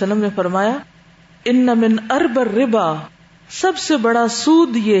اللہ علیہ وسلم نے فرمایا ان من ارب الربا, سب سے بڑا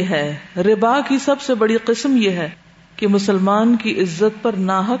سود یہ ہے, ربا کی سب سے بڑی قسم یہ ہے کہ مسلمان کی عزت پر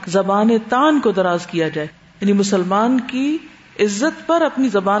ناحق زبان تان کو دراز کیا جائے, یعنی مسلمان کی عزت پر اپنی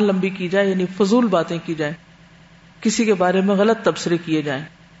زبان لمبی کی جائے، یعنی فضول باتیں کی جائیں، کسی کے بارے میں غلط تبصرے کیے جائیں.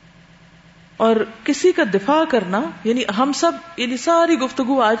 اور کسی کا دفاع کرنا، یعنی ہم سب، یعنی ساری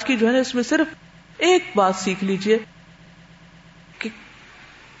گفتگو آج کی جو ہے نا، اس میں صرف ایک بات سیکھ لیجئے کہ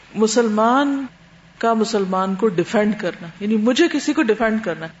مسلمان کا مسلمان کو ڈیفینڈ کرنا، یعنی مجھے کسی کو ڈیفینڈ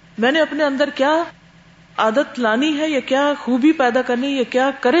کرنا، میں نے اپنے اندر کیا عادت لانی ہے یا کیا خوبی پیدا کرنی ہے یا کیا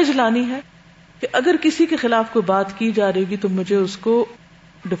کریج لانی ہے کہ اگر کسی کے خلاف کوئی بات کی جا رہی گی تو مجھے اس کو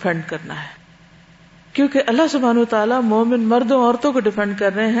ڈیفینڈ کرنا ہے. کیونکہ اللہ سبحانہ و تعالیٰ مومن مردوں عورتوں کو ڈیفینڈ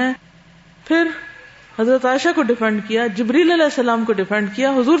کر رہے ہیں. پھر حضرت عائشہ کو ڈیفینڈ کیا، جبریل علیہ السلام کو ڈیفینڈ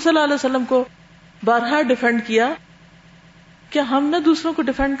کیا، حضور صلی اللہ علیہ وسلم کو بارہا ڈیفینڈ کیا. کیا ہم نہ دوسروں کو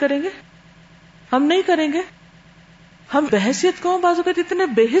ڈیفینڈ کریں گے؟ ہم نہیں کریں گے. ہم بحیثیت کو بعض اوقات اتنے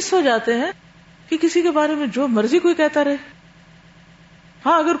بے حس ہو جاتے ہیں کہ کسی کے بارے میں جو مرضی کوئی کہتا رہے.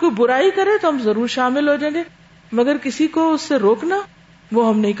 ہاں اگر کوئی برائی کرے تو ہم ضرور شامل ہو جائیں گے، مگر کسی کو اس سے روکنا وہ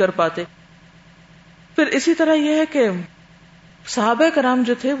ہم نہیں کر پاتے. پھر اسی طرح یہ ہے کہ صحابہ کرام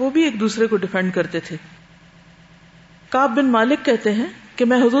جو تھے وہ بھی ایک دوسرے کو ڈیفینڈ کرتے تھے. کعب بن مالک کہتے ہیں کہ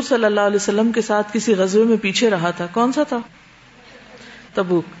میں حضور صلی اللہ علیہ وسلم کے ساتھ کسی غزوے میں پیچھے رہا تھا. کون سا تھا؟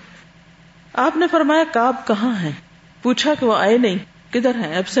 تبوک. آپ نے فرمایا کعب کہاں ہیں؟ پوچھا کہ وہ آئے نہیں. کدھر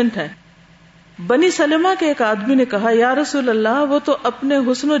ہیں؟ ایبسنٹ ہیں. بنی سلمہ کے ایک آدمی نے کہا یا رسول اللہ وہ تو اپنے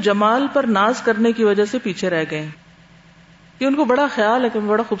حسن و جمال پر ناز کرنے کی وجہ سے پیچھے رہ گئے ہیں. یہ ان کو بڑا خیال ہے کہ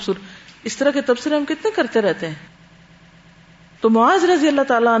بڑا خوبصورت. اس طرح کے تبصرے ہم کتنے کرتے رہتے ہیں. تو معاذ رضی اللہ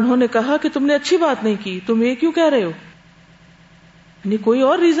تعالیٰ عنہ نے کہا کہ تم نے اچھی بات نہیں کی، تم یہ کیوں کہہ رہے ہو؟ یعنی کوئی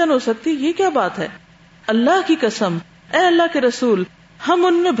اور ریزن ہو سکتی، یہ کیا بات ہے؟ اللہ کی قسم، اے اللہ کے رسول، ہم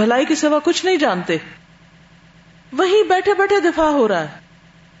ان میں بھلائی کے سوا کچھ نہیں جانتے. وہیں بیٹھے بیٹھے دفاع ہو رہا ہے.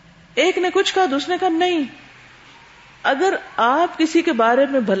 ایک نے کچھ کہا، دوسرے نے کہا نہیں. اگر آپ کسی کے بارے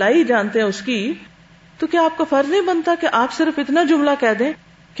میں بھلائی جانتے ہیں اس کی، تو کیا آپ کا فرض نہیں بنتا کہ آپ صرف اتنا جملہ کہہ دیں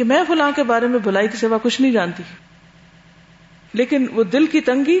کہ میں فلاں کے بارے میں بھلائی کے سوا کچھ نہیں جانتی؟ لیکن وہ دل کی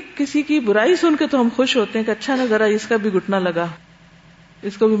تنگی، کسی کی برائی سن کے تو ہم خوش ہوتے ہیں کہ اچھا نا ذرا اس کا بھی گھٹنا لگا،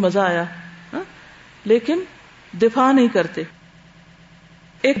 اس کو بھی مزہ آیا، لیکن دفاع نہیں کرتے.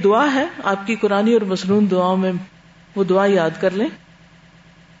 ایک دعا ہے آپ کی قرآنی اور مسنون دعاؤں میں، وہ دعا یاد کر لیں.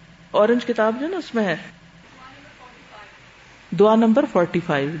 اورنج کتاب جو نا اس میں ہے دعا نمبر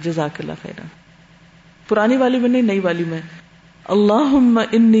 45. جزاک اللہ خیرا. پرانی والی میں نہیں، نئی والی میں. اللہم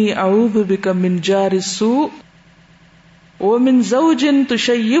انی اعوذ بک من جار السوء ومن زوج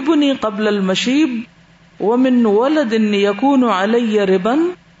تشیبنی قبل المشیب ومن ولد یکون علی ربا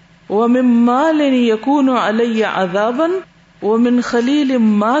ومن مال یکون علی عذابا ومن خلیل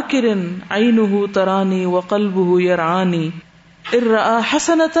ماکر عینہ ترانی وقلبہ یرعانی ان رأى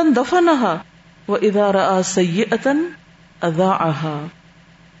حسنة دفنها وإذا رأى سیئة اذاعها.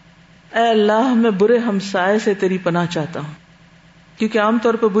 اے اللہ میں برے ہمسائے سے تیری پناہ چاہتا ہوں، کیونکہ عام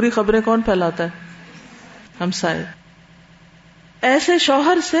طور پہ بری خبریں کون پھیلاتا ہے؟ ہمسائے. ایسے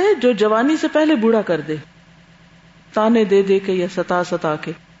شوہر سے جو جوانی سے پہلے بوڑھا کر دے، تانے دے دے کے یا ستا ستا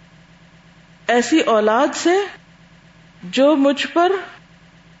کے. ایسی اولاد سے جو مجھ پر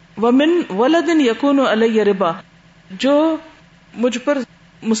ومن ولد یکون علی ربا، جو مجھ پر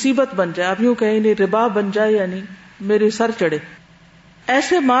مصیبت بن جائے، آپ یوں کہیں نہیں ربا بن جائے یعنی میرے سر چڑھے.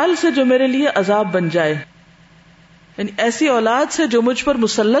 ایسے مال سے جو میرے لیے عذاب بن جائے، یعنی ایسی اولاد سے جو مجھ پر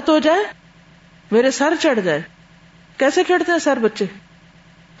مسلط ہو جائے، میرے سر چڑھ جائے. کیسے چڑھتے ہیں سر بچے؟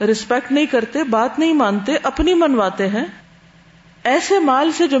 رسپیکٹ نہیں کرتے، بات نہیں مانتے، اپنی منواتے ہیں. ایسے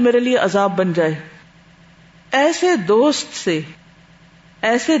مال سے جو میرے لیے عذاب بن جائے. ایسے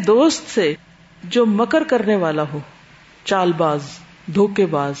دوست سے جو مکر کرنے والا ہو، چال باز، دھوکے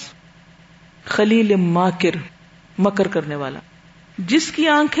باز. خلیل ماکر، مکر کرنے والا، جس کی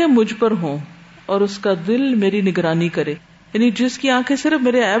آنکھیں مجھ پر ہوں اور اس کا دل میری نگرانی کرے. یعنی جس کی آنکھیں صرف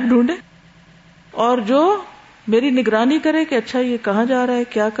میرے عیب ڈھونڈے اور جو میری نگرانی کرے کہ اچھا یہ کہاں جا رہا ہے،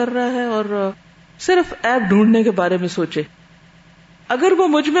 کیا کر رہا ہے، اور صرف عیب ڈھونڈنے کے بارے میں سوچے. اگر وہ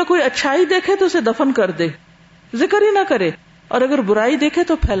مجھ میں کوئی اچھائی دیکھے تو اسے دفن کر دے، ذکر ہی نہ کرے، اور اگر برائی دیکھے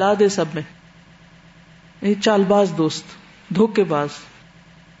تو پھیلا دے سب میں. یہ چال باز دوست، دھوکے باز.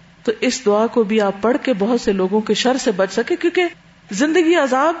 تو اس دعا کو بھی آپ پڑھ کے بہت سے لوگوں کے شر سے بچ سکے، کیونکہ زندگی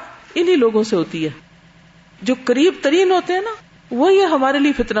عذاب انہی لوگوں سے ہوتی ہے. جو قریب ترین ہوتے ہیں نا، وہی ہمارے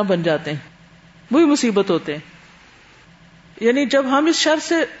لیے فتنہ بن جاتے ہیں، وہی مصیبت ہوتے ہیں. یعنی جب ہم اس شر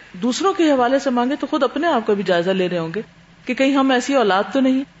سے دوسروں کے حوالے سے مانگے تو خود اپنے آپ کا بھی جائزہ لے رہے ہوں گے کہ کہیں ہم ایسی اولاد تو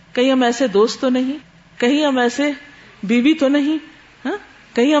نہیں، کہیں ہم ایسے دوست تو نہیں، کہیں ہم ایسے بیوی تو نہیں،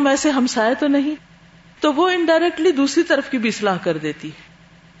 کہیں ہم ایسے ہمسائے تو نہیں. تو وہ انڈائریکٹلی دوسری طرف کی بھی اصلاح کر دیتی.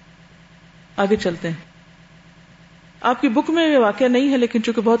 آگے چلتے ہیں. آپ کی بک میں یہ واقعہ نہیں ہے، لیکن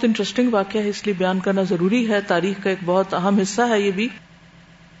چونکہ بہت انٹرسٹنگ واقعہ ہے اس لیے بیان کرنا ضروری ہے. تاریخ کا ایک بہت اہم حصہ ہے یہ بھی.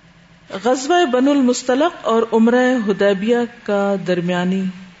 غزوہ بنو المصطلق اور عمرہ حدیبیہ کا درمیانی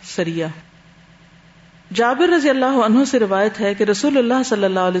سریہ. جابر رضی اللہ عنہ سے روایت ہے کہ رسول اللہ صلی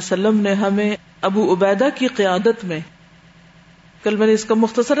اللہ علیہ وسلم نے ہمیں ابو عبیدہ کی قیادت میں، کل میں نے اس کا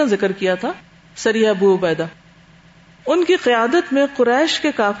مختصرا ذکر کیا تھا، سریہ ابو عبیدہ، ان کی قیادت میں قریش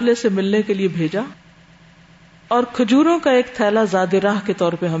کے قافلے سے ملنے کے لیے بھیجا اور کھجوروں کا ایک تھیلا زاد راہ کے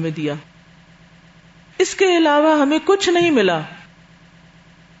طور پہ ہمیں دیا. اس کے علاوہ ہمیں کچھ نہیں ملا.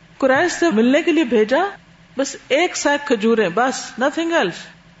 قریش سے ملنے کے لیے بھیجا، بس ایک سیک کھجوریں، بس نتھنگ ایلس.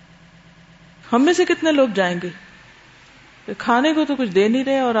 ہم میں سے کتنے لوگ جائیں گے؟ کھانے کو تو کچھ دے نہیں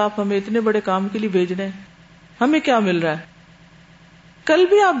رہے اور آپ ہمیں اتنے بڑے کام کے لیے بھیج رہے ہیں، ہمیں کیا مل رہا ہے؟ کل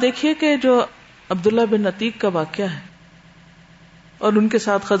بھی آپ دیکھیے کہ جو عبداللہ بن عتیق کا واقعہ ہے اور ان کے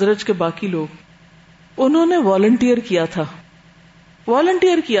ساتھ خزرج کے باقی لوگ، انہوں نے والنٹیئر کیا تھا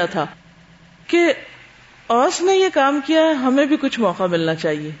کہ اوس نے یہ کام کیا ہے، ہمیں بھی کچھ موقع ملنا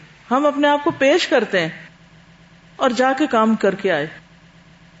چاہیے. ہم اپنے آپ کو پیش کرتے ہیں اور جا کے کام کر کے آئے.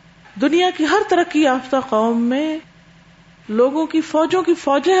 دنیا کی ہر ترقی یافتہ قوم میں لوگوں کی فوجوں کی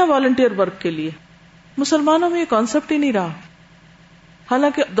فوجیں ہیں والنٹیئر ورک کے لیے. مسلمانوں میں یہ کانسیپٹ ہی نہیں رہا.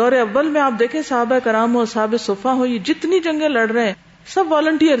 حالانکہ دور اول میں آپ دیکھیں صحابہ کرام ہو، اصحاب صفہ ہو، یہ جتنی جنگیں لڑ رہے ہیں سب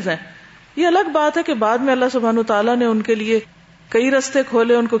والنٹیئرز ہیں. یہ الگ بات ہے کہ بعد میں اللہ سبحانہ وتعالیٰ نے ان کے لیے کئی رستے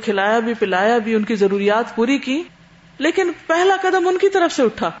کھولے، ان کو کھلایا بھی پلایا بھی، ان کی ضروریات پوری کی، لیکن پہلا قدم ان کی طرف سے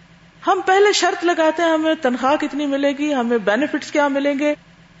اٹھا. ہم پہلے شرط لگاتے ہیں ہمیں تنخواہ کتنی ملے گی، ہمیں بینیفٹس کیا ملیں گے،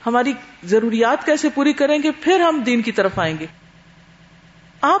 ہماری ضروریات کیسے پوری کریں گے، پھر ہم دین کی طرف آئیں گے.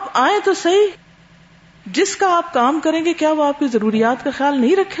 آپ آئیں تو صحیح، جس کا آپ کام کریں گے کیا وہ آپ کی ضروریات کا خیال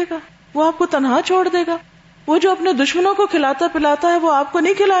نہیں رکھے گا؟ وہ آپ کو تنہا چھوڑ دے گا. وہ جو اپنے دشمنوں کو کھلاتا پلاتا ہے وہ آپ کو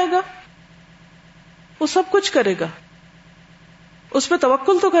نہیں کھلائے گا. وہ سب کچھ کرے گا. اس پہ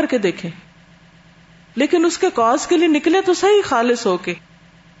توکل تو کر کے دیکھیں، لیکن اس کے کاز کے لیے نکلے تو صحیح خالص ہو کے.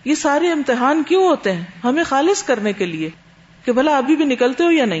 یہ سارے امتحان کیوں ہوتے ہیں؟ ہمیں خالص کرنے کے لیے کہ بھلا ابھی بھی نکلتے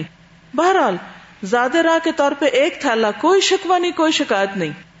ہو یا نہیں. بہرحال زیادہ راہ کے طور پہ ایک تھیلا، کوئی شکوہ نہیں، کوئی شکایت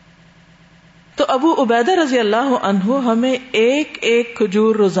نہیں. تو ابو عبیدہ رضی اللہ عنہ ہمیں ایک ایک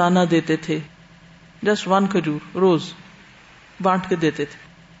کھجور روزانہ دیتے تھے. جسٹ 1 کھجور روز بانٹ کے دیتے تھے.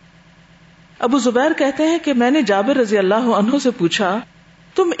 ابو زبیر کہتے ہیں کہ میں نے جابر رضی اللہ عنہ سے پوچھا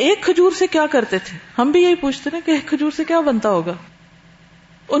تم ایک کھجور سے کیا کرتے تھے؟ ہم بھی یہی پوچھتے ہیں کہ ایک کھجور سے کیا بنتا ہوگا.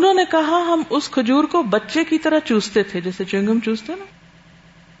 انہوں نے کہا ہم اس کھجور کو بچے کی طرح چوستے تھے، جیسے چوئنگم چوستے نا،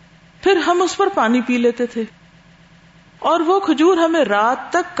 پھر ہم اس پر پانی پی لیتے تھے اور وہ کھجور ہمیں رات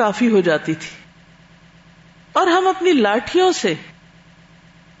تک کافی ہو جاتی تھی. اور ہم اپنی لاٹھیوں سے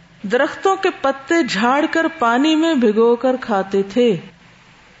درختوں کے پتے جھاڑ کر پانی میں بھگو کر کھاتے تھے.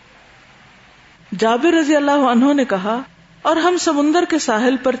 جابر رضی اللہ عنہ نے کہا اور ہم سمندر کے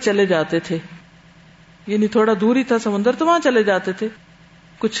ساحل پر چلے جاتے تھے، یعنی تھوڑا دور ہی تھا سمندر، تو وہاں چلے جاتے تھے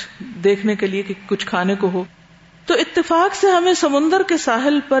کچھ دیکھنے کے لیے کہ کچھ کھانے کو ہو. تو اتفاق سے ہمیں سمندر کے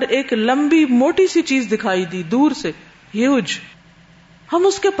ساحل پر ایک لمبی موٹی سی چیز دکھائی دی دور سے، ہیوج. ہم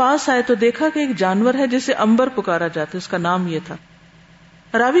اس کے پاس آئے تو دیکھا کہ ایک جانور ہے جسے امبر پکارا جاتا ہے، اس کا نام یہ تھا.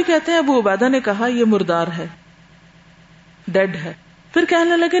 راوی کہتے ہیں ابو عبیدہ نے کہا یہ مردار ہے، ڈیڈ ہے. پھر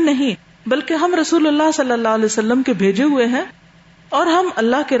کہنے لگے نہیں، بلکہ ہم رسول اللہ صلی اللہ علیہ وسلم کے بھیجے ہوئے ہیں اور ہم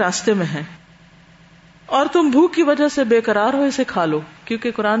اللہ کے راستے میں ہیں، اور تم بھوک کی وجہ سے بے قرار ہو اسے کھا لو،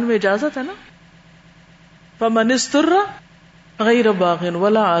 کیونکہ قرآن میں اجازت ہے نا. فَمَنِ اسْتُرَّ غَيْرَ بَاغٍ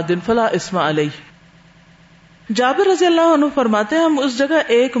وَلَا عَادٍ فَلَا إِثْمَ عَلَيْهِ. جابر رضی اللہ عنہ فرماتے ہیں ہم اس جگہ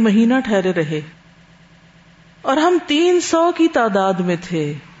 1 مہینہ ٹھہرے رہے اور ہم 300 کی تعداد میں تھے،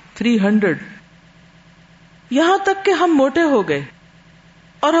 300. یہاں تک کہ ہم موٹے ہو گئے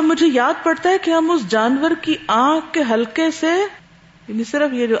اور مجھے یاد پڑتا ہے کہ ہم اس جانور کی آنکھ کے حلقے سے، یعنی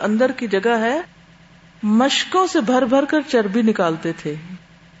صرف یہ جو اندر کی جگہ ہے، مشکوں سے بھر بھر کر چربی نکالتے تھے.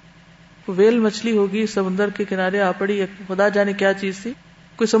 ویل مچھلی ہوگی سمندر کے کنارے آ پڑی، یا خدا جانے کیا چیز تھی،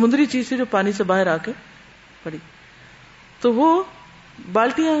 کوئی سمندری چیز تھی جو پانی سے باہر آ کے پڑی، تو وہ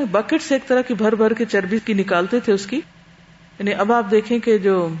بالٹیاں بکٹ سے ایک طرح کی بھر بھر کے چربی کی نکالتے تھے اس کی. یعنی اب آپ دیکھیں کہ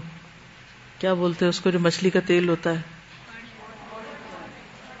جو کیا بولتے ہیں اس کو، جو مچھلی کا تیل ہوتا ہے،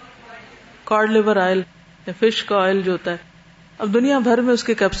 کارڈ لیور آئل یا فش کا آئل جو ہوتا ہے، اب دنیا بھر میں اس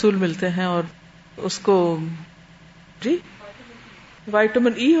کے کیپسول ملتے ہیں اور اس کو جی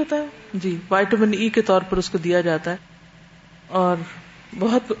وائٹامن ای ہوتا ہے، جی وائٹامن ای کے طور پر اس کو دیا جاتا ہے اور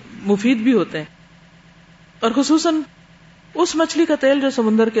بہت مفید بھی ہوتے ہیں. اور خصوصاً اس مچھلی کا تیل جو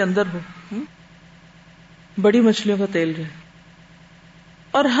سمندر کے اندر ہو، بڑی مچھلیوں کا تیل جو ہے.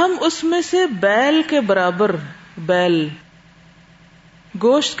 اور ہم اس میں سے بیل کے برابر، بیل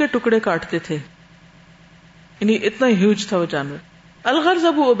گوشت کے ٹکڑے کاٹتے تھے یعنی اتنا ہیوج تھا وہ جانور. الغرض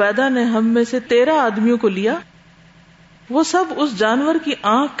ابو عبیدہ نے ہم میں سے 13 آدمیوں کو لیا، وہ سب اس جانور کی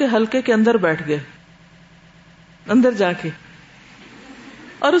آنکھ کے حلقے کے اندر بیٹھ گئے، اندر جا کے،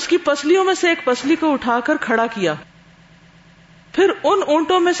 اور اس کی پسلیوں میں سے ایک پسلی کو اٹھا کر کھڑا کیا. پھر ان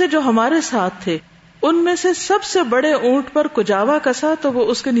اونٹوں میں سے جو ہمارے ساتھ تھے، ان میں سے سب سے بڑے اونٹ پر کجاوا کسا تو وہ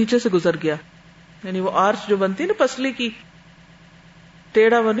اس کے نیچے سے گزر گیا. یعنی وہ آرچ جو بنتی نا پسلی کی،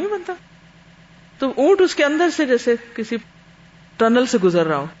 ٹیڑھا وہ نہیں بنتا، تو اونٹ اس کے اندر سے جیسے کسی ٹنل سے گزر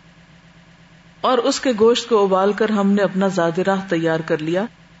رہا ہو. اور اس کے گوشت کو ابال کر ہم نے اپنا زاد راہ تیار کر لیا.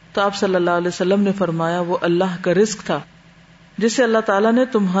 تو آپ صلی اللہ علیہ وسلم نے فرمایا وہ اللہ کا رزق تھا جسے اللہ تعالیٰ نے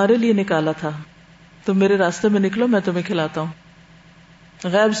تمہارے لیے نکالا تھا، تم میرے راستے میں نکلو، میں تمہیں کھلاتا ہوں.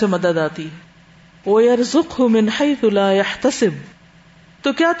 غیب سے مدد آتی. وَيَرْزُقْهُ مِنْ حَيْثُ لَا يَحْتَسِبُ.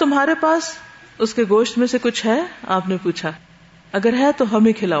 تو کیا تمہارے پاس اس کے گوشت میں سے کچھ ہے؟ آپ نے پوچھا. اگر ہے تو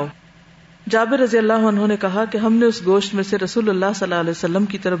ہمیں کھلاؤ. جابر رضی اللہ عنہ نے کہا کہ ہم نے اس گوشت میں سے رسول اللہ صلی اللہ علیہ وسلم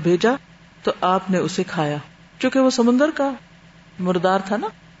کی طرف بھیجا تو آپ نے اسے کھایا. چونکہ وہ سمندر کا مردار تھا نا،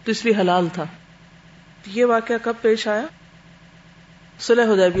 تو اس لیے حلال تھا. یہ واقعہ کب پیش آیا؟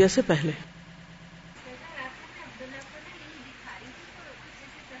 صلح حدیبیہ سے پہلے.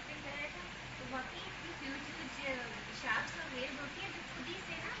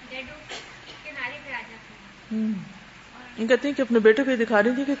 کہتے ہیں کہ اپنے بیٹے کو یہ دکھا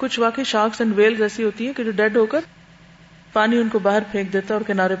رہی تھی کہ کچھ واقعی شارکس اینڈ ویلز ایسی ہوتی ہیں کہ جو ڈیڈ ہو کر پانی ان کو باہر پھینک دیتا ہے اور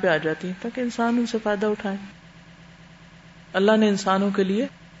کنارے پہ آ جاتی ہیں تاکہ انسان ان سے فائدہ اٹھائے. اللہ نے انسانوں کے لیے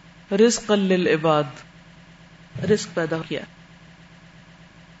رزق للعباد، رزق پیدا کیا.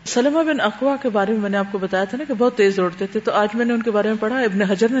 سلمہ بن اقوا کے بارے میں نے آپ کو بتایا تھا نا کہ بہت تیز دوڑتے تھے، تو آج میں نے ان کے بارے میں پڑھا. ابن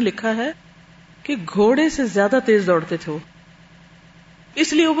حجر نے لکھا ہے کہ گھوڑے سے زیادہ تیز دوڑتے تھے وہ، اس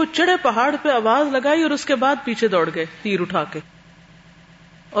لیے وہ چڑھے پہاڑ پہ آواز لگائی اور اس کے بعد پیچھے دوڑ گئے تیر اٹھا کے،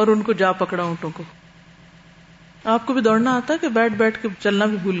 اور ان کو جا پکڑا اونٹوں کو. آپ کو بھی دوڑنا آتا ہے کہ بیٹھ بیٹھ کے چلنا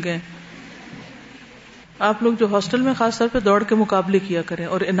بھی بھول گئے؟ آپ لوگ جو ہاسٹل میں خاص طور پہ دوڑ کے مقابلے کیا کریں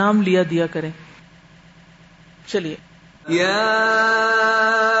اور انعام دیا کریں. چلیے. یا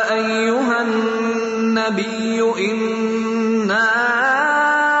ایھا النبی انا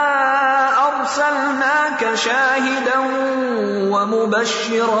ارسلناک شاہدا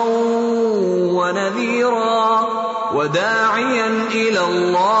ومبشرا ونذیرا وداعیا الی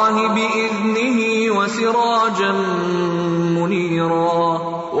اللہ بإذنہ وسراجا منیرا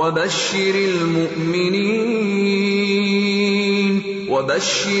وبشر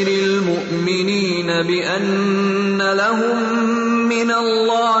المؤمنین بأن لهم من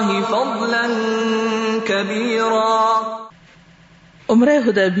اللہ فضلا کبیرا. عمرہ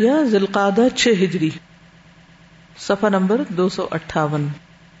حدیبیہ ذی القعدہ 6 ہجری، صفحہ نمبر 258.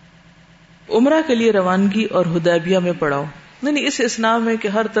 عمرہ کے لیے روانگی اور حدیبیہ میں پڑاؤ. نہیں، اس اسنا میں کہ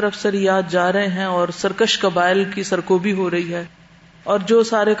ہر طرف سریات جا رہے ہیں اور سرکش قبائل کی سرکوبی ہو رہی ہے، اور جو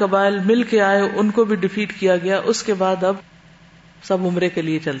سارے قبائل مل کے آئے ان کو بھی ڈیفیٹ کیا گیا. اس کے بعد اب سب عمرے کے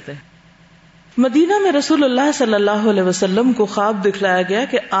لیے چلتے ہیں. مدینہ میں رسول اللہ صلی اللہ علیہ وسلم کو خواب دکھلایا گیا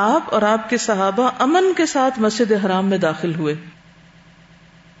کہ آپ اور آپ کے صحابہ امن کے ساتھ مسجد حرام میں داخل ہوئے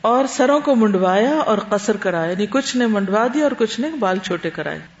اور سروں کو منڈوایا اور قصر کرایا، یعنی کچھ نے منڈوا دیا اور کچھ نے بال چھوٹے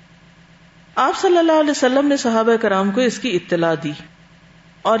کرائے. آپ صلی اللہ علیہ وسلم نے صحابہ کرام کو اس کی اطلاع دی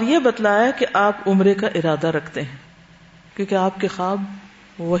اور یہ بتلایا کہ آپ عمرے کا ارادہ رکھتے ہیں، کیونکہ آپ کے خواب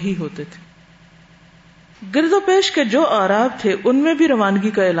وہی ہوتے تھے. گرد و پیش کے جو اعراب تھے ان میں بھی روانگی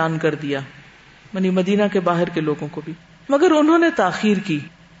کا اعلان کر دیا، یعنی مدینہ کے باہر کے لوگوں کو بھی، مگر انہوں نے تاخیر کی.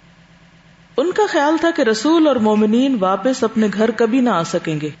 ان کا خیال تھا کہ رسول اور مومنین واپس اپنے گھر کبھی نہ آ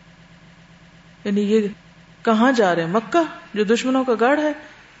سکیں گے. یعنی یہ کہاں جا رہے ہیں؟ مکہ جو دشمنوں کا گڑھ ہے،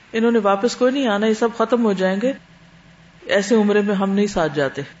 انہوں نے واپس کوئی نہیں آنا، یہ سب ختم ہو جائیں گے، ایسے عمرے میں ہم نہیں ساتھ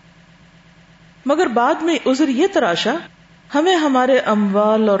جاتے. مگر بعد میں عذر یہ تراشا، ہمیں ہمارے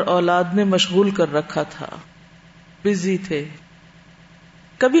اموال اور اولاد نے مشغول کر رکھا تھا، بزی تھے.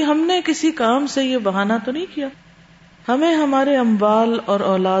 کبھی ہم نے کسی کام سے یہ بہانہ تو نہیں کیا، ہمیں ہمارے اموال اور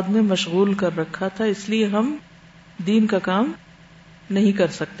اولاد نے مشغول کر رکھا تھا، اس لیے ہم دین کا کام نہیں کر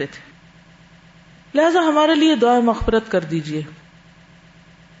سکتے تھے، لہذا ہمارے لیے دعا مغفرت کر دیجئے.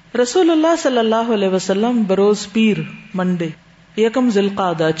 رسول اللہ صلی اللہ علیہ وسلم بروز پیر منڈے 1 ذی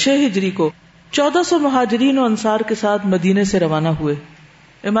القعدہ 6 ہجری کو 1400 مہاجرین و انصار کے ساتھ مدینے سے روانہ ہوئے.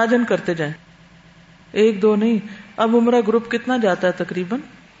 امیجن کرتے جائیں، 1-2 نہیں، اب عمرہ گروپ کتنا جاتا ہے تقریباً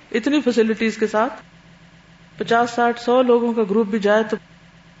اتنی فیسلٹیز کے ساتھ؟ 50-60-100 لوگوں کا گروپ بھی جائے تو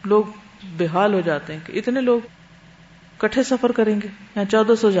لوگ بے حال ہو جاتے ہیں کہ اتنے لوگ کٹھے سفر کریں گے. یہاں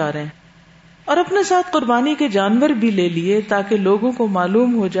 1400 جا رہے ہیں، اور اپنے ساتھ قربانی کے جانور بھی لے لیے تاکہ لوگوں کو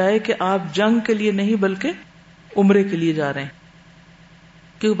معلوم ہو جائے کہ آپ جنگ کے لیے نہیں بلکہ عمرے کے لیے جا رہے ہیں.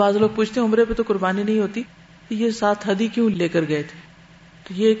 کیونکہ بعض لوگ پوچھتے ہیں عمرے پہ تو قربانی نہیں ہوتی، یہ ساتھ ہدی کیوں لے کر گئے تھے؟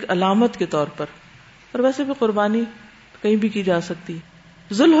 تو یہ ایک علامت کے طور پر، اور ویسے بھی قربانی کہیں بھی کی جا سکتی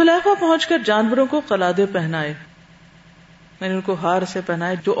ہے۔ ذوالحلیفہ پہنچ کر جانوروں کو قلادے پہنائے، یعنی ان کو ہار سے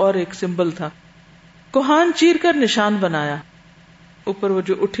پہنائے جو اور ایک سمبل تھا۔ کوہان چیر کر نشان بنایا، اوپر وہ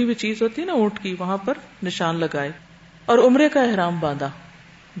جو اٹھی ہوئی چیز ہوتی ہے نا اونٹ کی، وہاں پر نشان لگائے، اور عمرے کا احرام باندھا،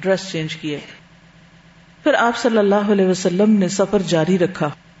 ڈریس چینج کیے۔ پھر آپ صلی اللہ علیہ وسلم نے سفر جاری رکھا۔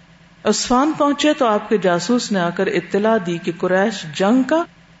 عصفان پہنچے تو آپ کے جاسوس نے آ کر اطلاع دی کہ قریش جنگ کا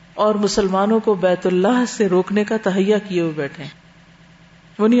اور مسلمانوں کو بیت اللہ سے روکنے کا تہیہ کیے ہوئے بیٹھے ہیں،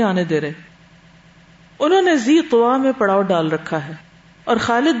 وہ نہیں آنے دے رہے۔ انہوں نے ذی طوا میں پڑاؤ ڈال رکھا ہے اور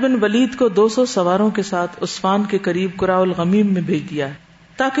خالد بن ولید کو 200 سواروں کے ساتھ عصفان کے قریب قراء الغمیم میں بھیج دیا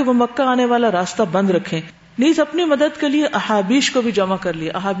ہے تاکہ وہ مکہ آنے والا راستہ بند رکھیں۔ نیز اپنی مدد کے لیے احابیش کو بھی جمع کر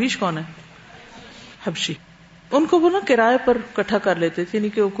لیا۔ احابیش کون ہے؟ حبشی۔ ان کو وہ نا کرائے پر اکٹھا کر لیتے تھے، یعنی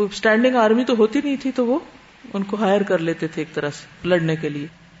کہ کوئی اسٹینڈنگ آرمی تو ہوتی نہیں تھی، تو وہ ان کو ہائر کر لیتے تھے ایک طرح سے لڑنے کے لیے۔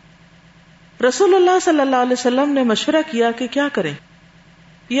 رسول اللہ صلی اللہ علیہ وسلم نے مشورہ کیا کہ کیا کریں،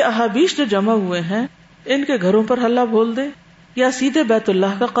 یہ احابیش جو جمع ہوئے ہیں ان کے گھروں پر حلہ بول دیں یا سیدھے بیت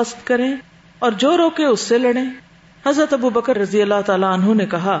اللہ کا قصد کریں اور جو روکے اس سے لڑیں۔ حضرت ابو بکر رضی اللہ تعالی عنہ نے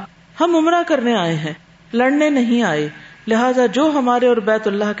کہا، ہم عمرہ کرنے آئے ہیں، لڑنے نہیں آئے، لہذا جو ہمارے اور بیت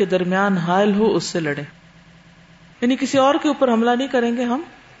اللہ کے درمیان حائل ہو اس سے لڑیں، یعنی کسی اور کے اوپر حملہ نہیں کریں گے ہم،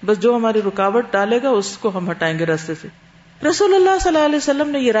 بس جو ہماری رکاوٹ ڈالے گا اس کو ہم ہٹائیں گے راستے سے۔ رسول اللہ صلی اللہ علیہ وسلم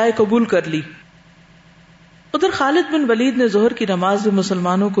نے یہ رائے قبول کر لی۔ ادھر خالد بن ولید نے ظہر کی نماز میں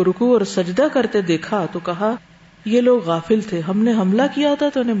مسلمانوں کو رکوع اور سجدہ کرتے دیکھا تو کہا، یہ لوگ غافل تھے، ہم نے حملہ کیا ہوتا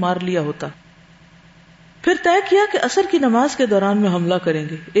تو انہیں مار لیا ہوتا۔ پھر طے کیا کہ عصر کی نماز کے دوران میں حملہ کریں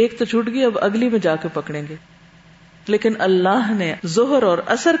گے، ایک تو چھوٹ گئی، اب اگلی میں جا کے پکڑیں گے۔ لیکن اللہ نے ظہر اور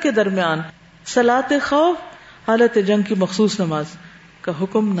عصر کے درمیان صلاۃ خوف، حالت جنگ کی مخصوص نماز کا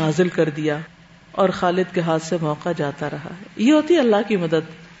حکم نازل کر دیا اور خالد کے ہاتھ سے موقع جاتا رہا۔ یہ ہوتی اللہ کی مدد۔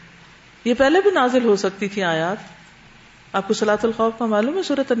 یہ پہلے بھی نازل ہو سکتی تھی آیات، آپ کو صلاۃ الخوف کا معلوم ہے،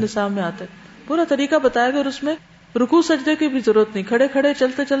 سورۃ النساء میں آتا ہے، پورا طریقہ بتایا گیا اور اس میں رکوع سجدے کی بھی ضرورت نہیں، کھڑے کھڑے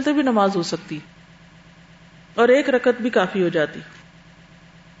چلتے چلتے بھی نماز ہو سکتی اور ایک رکعت بھی کافی ہو جاتی۔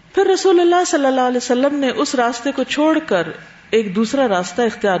 پھر رسول اللہ صلی اللہ علیہ وسلم نے اس راستے کو چھوڑ کر ایک دوسرا راستہ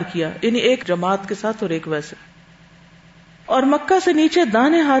اختیار کیا، یعنی ایک جماعت کے ساتھ اور ایک ویسے، اور مکہ سے نیچے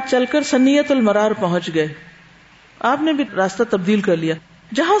دانے ہاتھ چل کر سنیت المرار پہنچ گئے۔ آپ نے بھی راستہ تبدیل کر لیا،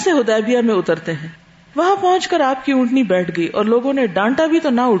 جہاں سے حدیبیہ میں اترتے ہیں۔ وہاں پہنچ کر آپ کی اونٹنی بیٹھ گئی اور لوگوں نے ڈانٹا بھی تو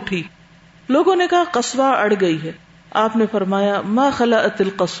نہ اٹھی۔ لوگوں نے کہا قصوہ اڑ گئی ہے۔ آپ نے فرمایا، ما خلعت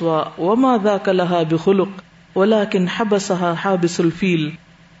القصوى وما ذاك لها بخلق ولكن حبسها حابس الفیل۔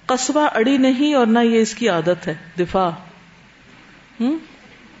 قصوہ اڑی نہیں اور نہ یہ اس کی عادت ہے دفاع،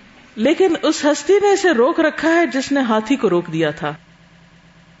 لیکن اس ہستی نے اسے روک رکھا ہے جس نے ہاتھی کو روک دیا تھا۔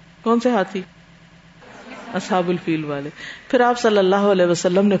 کون سے ہاتھی؟ اصحاب الفیل والے۔ پھر آپ صلی اللہ علیہ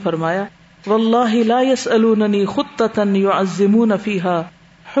وسلم نے فرمایا، واللہ لا يسألوننی خطة يعظمون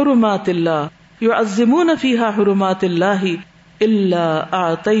فيها حرمات اللہ يعظمون فيها حرمات اللہ الا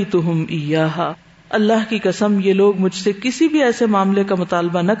اعطیتهم ایاها۔ اللہ کی قسم، یہ لوگ مجھ سے کسی بھی ایسے معاملے کا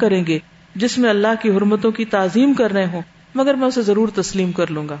مطالبہ نہ کریں گے جس میں اللہ کی حرمتوں کی تعظیم کر رہے ہوں، مگر میں اسے ضرور تسلیم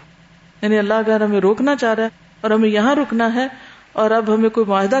کر لوں گا۔ یعنی اللہ اگر ہمیں روکنا چاہ رہا ہے اور ہمیں یہاں رکنا ہے اور اب ہمیں کوئی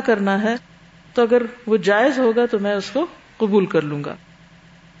معاہدہ کرنا ہے تو اگر وہ جائز ہوگا تو میں اس کو قبول کر لوں گا۔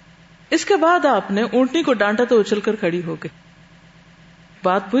 اس کے بعد آپ نے اونٹنی کو ڈانٹا تو اچھل کر کھڑی ہو گئی۔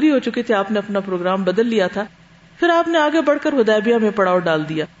 بات پوری ہو چکی تھی، آپ نے اپنا پروگرام بدل لیا تھا۔ پھر آپ نے آگے بڑھ کر حدیبیہ میں پڑاؤ ڈال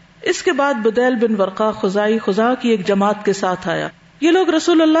دیا۔ اس کے بعد بدیل بن ورقہ خزاعی خزاع کی ایک جماعت کے ساتھ آیا۔ یہ لوگ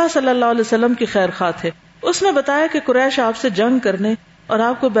رسول اللہ صلی اللہ علیہ وسلم کی خیر خواہ تھے۔ اس نے بتایا کہ قریش آپ سے جنگ کرنے اور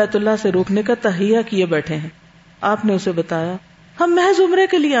آپ کو بیت اللہ سے روکنے کا تہیہ کیے بیٹھے ہیں۔ آپ نے اسے بتایا، ہم محض عمرے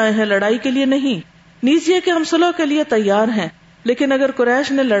کے لیے آئے ہیں، لڑائی کے لیے نہیں، نیز یہ کہ ہم صلح کے لیے تیار ہیں، لیکن اگر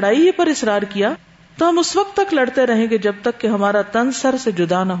قریش نے لڑائی ہی پر اصرار کیا تو ہم اس وقت تک لڑتے رہیں گے جب تک کہ ہمارا تن سر سے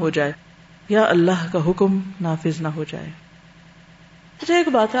جدا نہ ہو جائے یا اللہ کا حکم نافذ نہ ہو جائے۔ اچھا، ایک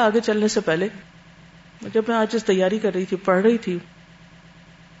بات ہے، آگے چلنے سے پہلے جب میں آج اس تیاری کر رہی تھی، پڑھ رہی تھی،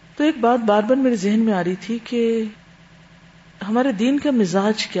 تو ایک بات بار بار میرے ذہن میں آ رہی تھی کہ ہمارے دین کا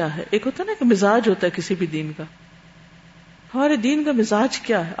مزاج کیا ہے۔ ایک ہوتا ہے نا کہ مزاج ہوتا ہے کسی بھی دین کا، ہمارے دین کا مزاج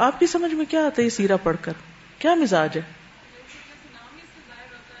کیا ہے؟ آپ کی سمجھ میں کیا آتا ہے یہ سیرہ پڑھ کر؟ کیا مزاج ہے؟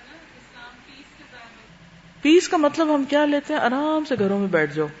 پیس کا مطلب ہم کیا لیتے ہیں؟ آرام سے گھروں میں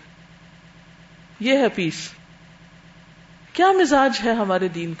بیٹھ جاؤ، یہ ہے پیس۔ کیا مزاج ہے ہمارے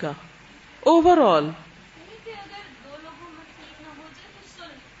دین کا اوور آل؟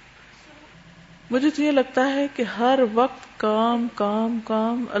 مجھے تو یہ لگتا ہے کہ ہر وقت کام کام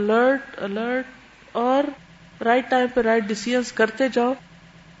کام، الرٹ الرٹ، اور رائٹ ٹائم پہ رائٹ ڈیسیژنز کرتے جاؤ،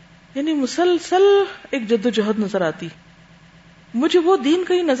 یعنی مسلسل ایک جدوجہد نظر آتی. مجھے وہ دین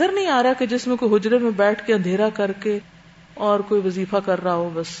کہیں نظر نہیں آ رہا کہ جس میں کوئی حجرے میں بیٹھ کے اندھیرا کر کے اور کوئی وظیفہ کر رہا ہو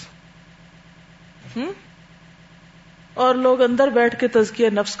بس. اور لوگ اندر بیٹھ کے تزکیہ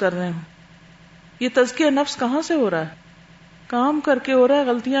نفس کر رہے ہوں. یہ تزکیہ نفس کہاں سے ہو رہا ہے؟ کام کر کے ہو رہا ہے,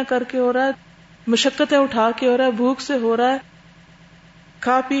 غلطیاں کر کے ہو رہا ہے, مشقتیں اٹھا کے ہو رہا ہے, بھوک سے ہو رہا ہے,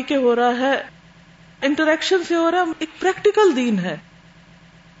 کھا پی کے ہو رہا ہے, انٹریکشن سے ہو رہا ہے. ایک پریکٹیکل دین ہے.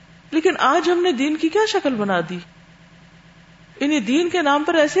 لیکن آج ہم نے دین کی کیا شکل بنا دی؟ انہیں دین کے نام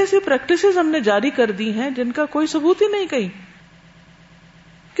پر ایسی ایسی پریکٹسز ہم نے جاری کر دی ہیں جن کا کوئی ثبوت ہی نہیں کہیں.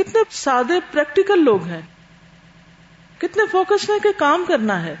 کتنے سادے پریکٹیکل لوگ ہیں, کتنے فوکس ہیں کہ کام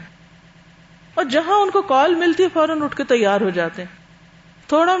کرنا ہے, اور جہاں ان کو کال ملتی ہے فوراً اٹھ کے تیار ہو جاتے ہیں.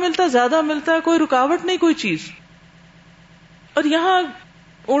 تھوڑا ملتا زیادہ ملتا ہے, کوئی رکاوٹ نہیں, کوئی چیز. اور یہاں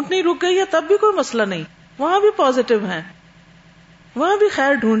اونٹنی رک گئی ہے تب بھی کوئی مسئلہ نہیں, وہاں بھی پازیٹیو ہیں, وہاں بھی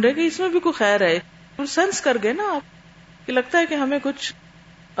خیر ڈھونڈے کہ اس میں بھی کوئی خیر ہے. سینس کر گئے نا آپ کہ لگتا ہے کہ ہمیں کچھ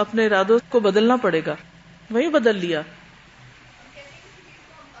اپنے ارادوں کو بدلنا پڑے گا, وہی بدل لیا.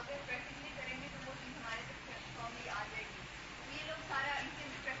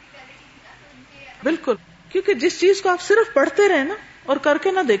 بالکل, کیونکہ جس چیز کو آپ صرف پڑھتے رہے نا اور کر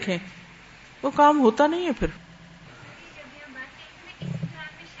کے نہ دیکھیں وہ کام ہوتا نہیں ہے پھر.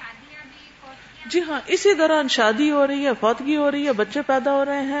 جی ہاں, اسی دوران شادی ہو رہی ہے, فوتگی ہو رہی ہے, بچے پیدا ہو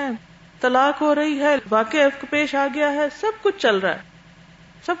رہے ہیں, طلاق ہو رہی ہے, واقعہ پیش آ گیا ہے, سب کچھ چل رہا ہے,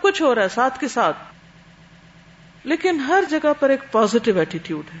 سب کچھ ہو رہا ہے ساتھ کے ساتھ. لیکن ہر جگہ پر ایک پازیٹیو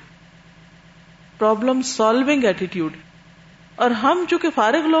ایٹیٹیوڈ ہے, پرابلم سالونگ ایٹیٹیوڈ. اور ہم چونکہ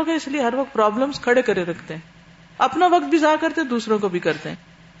فارغ لوگ ہیں اس لیے ہر وقت پرابلمز کھڑے کرے رکھتے ہیں, اپنا وقت بھی ضائع کرتے ہیں, دوسروں کو بھی کرتے ہیں.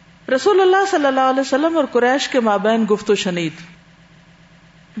 رسول اللہ صلی اللہ علیہ وسلم اور قریش کے مابین گفت و شنید.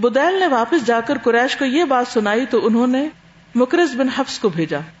 بدیل نے واپس جا کر قریش کو یہ بات سنائی تو انہوں نے مکرز بن حفص کو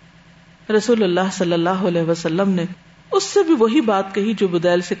بھیجا. رسول اللہ صلی اللہ علیہ وسلم نے اس سے بھی وہی بات کہی جو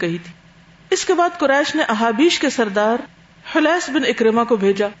بدیل سے کہی تھی. اس کے بعد قریش نے احابیش کے سردار حلیس بن اکرمہ کو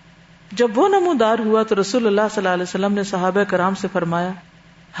بھیجا. جب وہ نمودار ہوا تو رسول اللہ صلی اللہ علیہ وسلم نے صحابہ کرام سے فرمایا,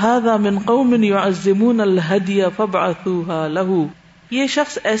 ھذا من قوم يعظمون الہدی فابعثوها له. یہ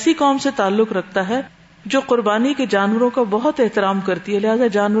شخص ایسی قوم سے تعلق رکھتا ہے جو قربانی کے جانوروں کا بہت احترام کرتی ہے, لہذا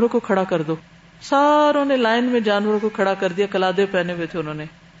جانوروں کو کھڑا کر دو. ساروں نے لائن میں جانوروں کو کھڑا کر دیا, کلادے پہنے ہوئے تھے انہوں نے.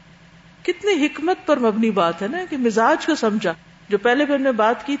 کتنی حکمت پر مبنی بات ہے نا, کہ مزاج کو سمجھا. جو پہلے بھی ہم نے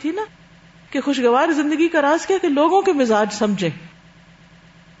بات کی تھی نا کہ خوشگوار زندگی کا راز کیا کہ لوگوں کے مزاج سمجھیں.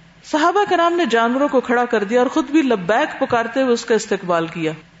 صحابہ کرام نے جانوروں کو کھڑا کر دیا اور خود بھی لبیک پکارتے ہوئے اس کا استقبال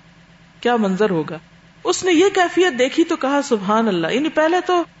کیا. کیا منظر ہوگا. اس نے یہ کیفیت دیکھی تو کہا سبحان اللہ. یعنی پہلے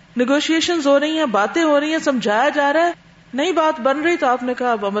تو نیگوشیشنز ہو رہی ہیں, باتیں ہو رہی ہیں, سمجھایا جا رہا ہے, نئی بات بن رہی تو آپ نے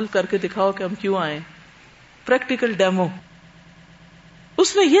کہا اب عمل کر کے دکھاؤ کہ ہم کیوں آئے. Practical demo.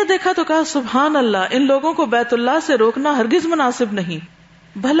 اس نے یہ دیکھا تو کہا سبحان اللہ, ان لوگوں کو بیت اللہ سے روکنا ہرگز مناسب نہیں.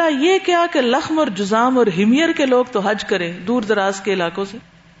 بھلا یہ کیا کہ لخم اور جزام اور ہمیر کے لوگ تو حج کریں دور دراز کے علاقوں سے,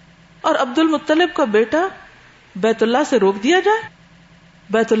 اور عبد المطلب کا بیٹا بیت اللہ سے روک دیا جائے.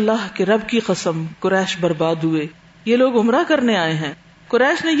 بیت اللہ کے رب کی قسم قریش برباد ہوئے, یہ لوگ عمرہ کرنے آئے ہیں.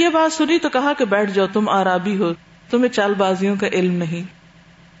 قریش نے یہ بات سنی تو کہا کہ بیٹھ جاؤ, تم اعرابی ہو, تمہیں چال بازیوں کا علم نہیں.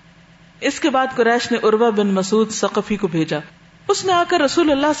 اس کے بعد قریش نے عروہ بن مسعود ثقفی کو بھیجا. اس نے آ کر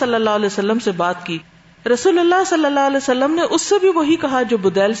رسول اللہ صلی اللہ علیہ وسلم سے بات کی. رسول اللہ صلی اللہ علیہ وسلم نے اس سے بھی وہی کہا جو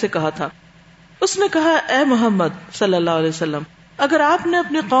بدیل سے کہا تھا. اس نے کہا اے محمد صلی اللہ علیہ وسلم, اگر آپ نے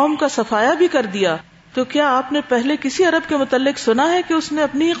اپنی قوم کا صفایا بھی کر دیا تو کیا آپ نے پہلے کسی عرب کے متعلق سنا ہے کہ اس نے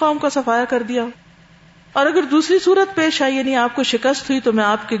اپنی ہی قوم کا صفایا کر دیا؟ اور اگر دوسری صورت پیش آئی, یعنی آپ کو شکست ہوئی, تو میں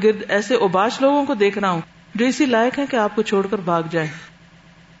آپ کے گرد ایسے اوباش لوگوں کو دیکھ رہا ہوں جو اسی لائق ہیں کہ آپ کو چھوڑ کر بھاگ جائیں.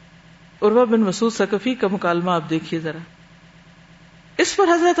 عروہ بن مسعود ثقفی کا مکالمہ آپ دیکھیے ذرا. اس پر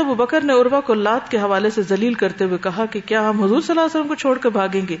حضرت ابو بکر نے عروہ کو لات کے حوالے سے ذلیل کرتے ہوئے کہا کہ کیا ہم حضور صلی اللہ علیہ وسلم کو چھوڑ کر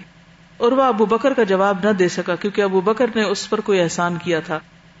بھاگیں گے؟ عروہ ابو بکر کا جواب نہ دے سکا کیونکہ ابو بکر نے اس پر کوئی احسان کیا تھا.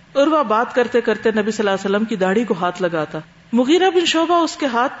 عروہ بات کرتے کرتے نبی صلی اللہ علیہ وسلم کی داڑھی کو ہاتھ لگاتا. مغیرہ بن شعبہ اس کے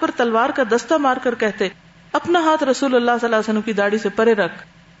ہاتھ پر تلوار کا دستہ مار کر کہتے اپنا ہاتھ رسول اللہ صلی اللہ علیہ وسلم کی داڑھی سے پرے رکھ.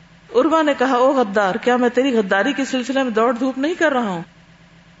 عروہ نے کہا او غدار, کیا میں تیری غداری کے سلسلے میں دوڑ دھوپ نہیں کر رہا ہوں؟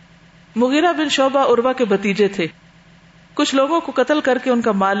 مغیرہ بن شعبہ عروہ کے بھتیجے تھے. کچھ لوگوں کو قتل کر کے ان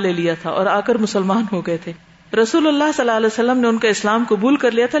کا مال لے لیا تھا اور آ کر مسلمان ہو گئے تھے. رسول اللہ صلی اللہ علیہ وسلم نے ان کا اسلام قبول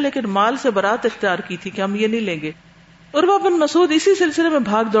کر لیا تھا, لیکن مال سے برات اختیار کی تھی کہ ہم یہ نہیں لیں گے. عروہ بن مسعود اسی سلسلے میں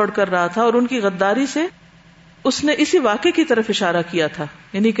بھاگ دوڑ کر رہا تھا اور ان کی غداری سے اس نے اسی واقعے کی طرف اشارہ کیا تھا,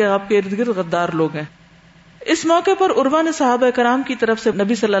 یعنی کہ آپ کے ارد گرد غدار لوگ ہیں. اس موقع پر عروہ نے صحابہ کرام کی طرف سے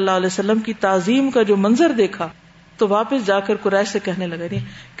نبی صلی اللہ علیہ وسلم کی تعظیم کا جو منظر دیکھا تو واپس جا کر قریش سے کہنے لگا,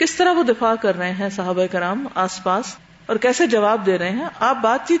 کس طرح وہ دفاع کر رہے ہیں صحابہ کرام آس پاس, اور کیسے جواب دے رہے ہیں. آپ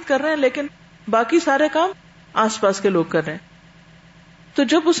بات چیت کر رہے ہیں لیکن باقی سارے کام آس پاس کے لوگ کر رہے ہیں. تو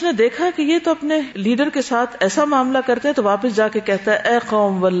جب اس نے دیکھا کہ یہ تو اپنے لیڈر کے ساتھ ایسا معاملہ کرتے ہیں تو واپس جا کے کہتا ہے اے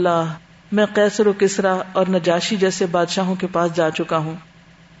قوم واللہ میں قیصر و کسریٰ اور نجاشی جیسے بادشاہوں کے پاس جا چکا ہوں.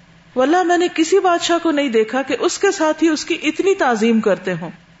 واللہ میں نے کسی بادشاہ کو نہیں دیکھا کہ اس کے ساتھ ہی اس کی اتنی تعظیم کرتے ہوں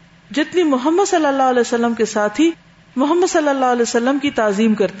جتنی محمد صلی اللہ علیہ وسلم کے ساتھ ہی محمد صلی اللہ علیہ وسلم کی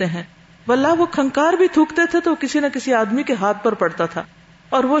تعظیم کرتے ہیں. واللہ وہ کھنکار بھی تھوکتے تھے تو کسی نہ کسی آدمی کے ہاتھ پر پڑتا تھا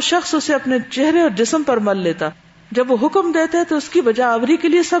اور وہ شخص اسے اپنے چہرے اور جسم پر مل لیتا. جب وہ حکم دیتے تو اس کی بجا آوری کے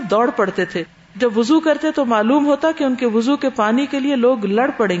لیے سب دوڑ پڑتے تھے. جب وضو کرتے تو معلوم ہوتا کہ ان کے وضو کے پانی کے لیے لوگ لڑ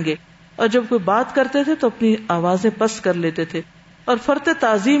پڑیں گے، اور جب کوئی بات کرتے تھے تو اپنی آوازیں پست کر لیتے تھے، اور فرط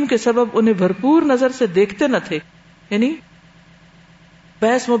تعظیم کے سبب انہیں بھرپور نظر سے دیکھتے نہ تھے. یعنی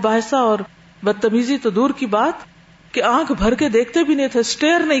بحث مباحثہ اور بدتمیزی تو دور کی بات کہ آنکھ بھر کے دیکھتے بھی نہیں تھے،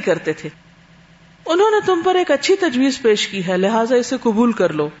 اسٹیئر نہیں کرتے تھے. انہوں نے تم پر ایک اچھی تجویز پیش کی ہے، لہٰذا اسے قبول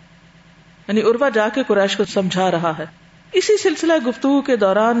کر لو. یعنی عروہ جا کے قریش کو سمجھا رہا ہے. اسی سلسلہ گفتگو کے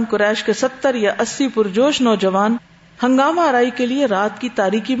دوران قریش کے 70 یا 80 پرجوش نوجوان ہنگامہ آرائی کے لیے رات کی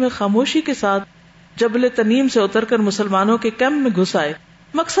تاریکی میں خاموشی کے ساتھ جبل تنیم سے اتر کر مسلمانوں کے کیمپ میں گھس آئے.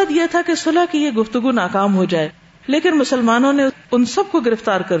 مقصد یہ تھا کہ صلح کی یہ گفتگو ناکام ہو جائے، لیکن مسلمانوں نے ان سب کو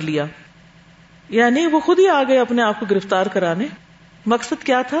گرفتار کر لیا. یعنی وہ خود ہی آ گئے اپنے آپ کو گرفتار کرانے. مقصد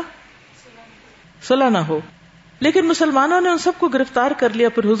کیا تھا؟ صلح نہ ہو، لیکن مسلمانوں نے ان سب کو گرفتار کر لیا.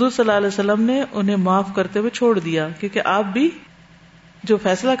 پھر حضور صلی اللہ علیہ وسلم نے انہیں معاف کرتے ہوئے چھوڑ دیا، کیونکہ آپ بھی جو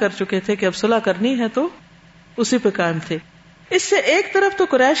فیصلہ کر چکے تھے کہ اب صلح کرنی ہے تو اسی پہ قائم تھے. اس سے ایک طرف تو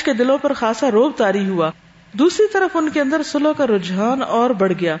قریش کے دلوں پر خاصا رعب طاری ہوا، دوسری طرف ان کے اندر صلح کا رجحان اور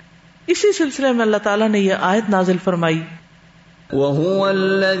بڑھ گیا. اسی سلسلے میں اللہ تعالیٰ نے یہ آیت نازل فرمائی وَهُوَ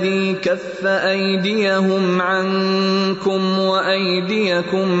الَّذِي كَفَّ أَيْدِيَهُمْ عَنكُمْ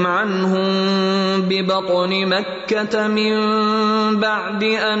وَأَيْدِيَكُمْ عَنْهُمْ بِبَطْنِ مَكَّةَ مِن بَعْدِ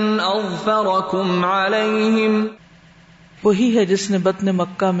أَنْ أَظْفَرَكُمْ عَلَيْهِمْ. وہی ہے جس نے بطن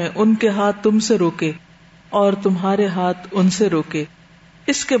مکہ میں ان کے ہاتھ تم سے روکے اور تمہارے ہاتھ ان سے روکے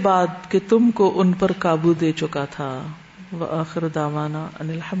اس کے بعد کہ تم کو ان پر قابو دے چکا تھا. وآخر دعوانا ان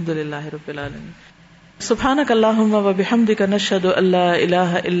الحمد للہ رب العالمین. سبحانک اللہم و بحمدک نشہد ان لا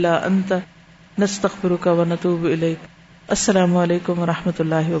الہ الا انت نستغفرک و نتوب الیک. السلام علیکم و رحمۃ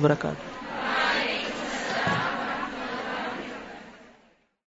اللہ وبرکاتہ.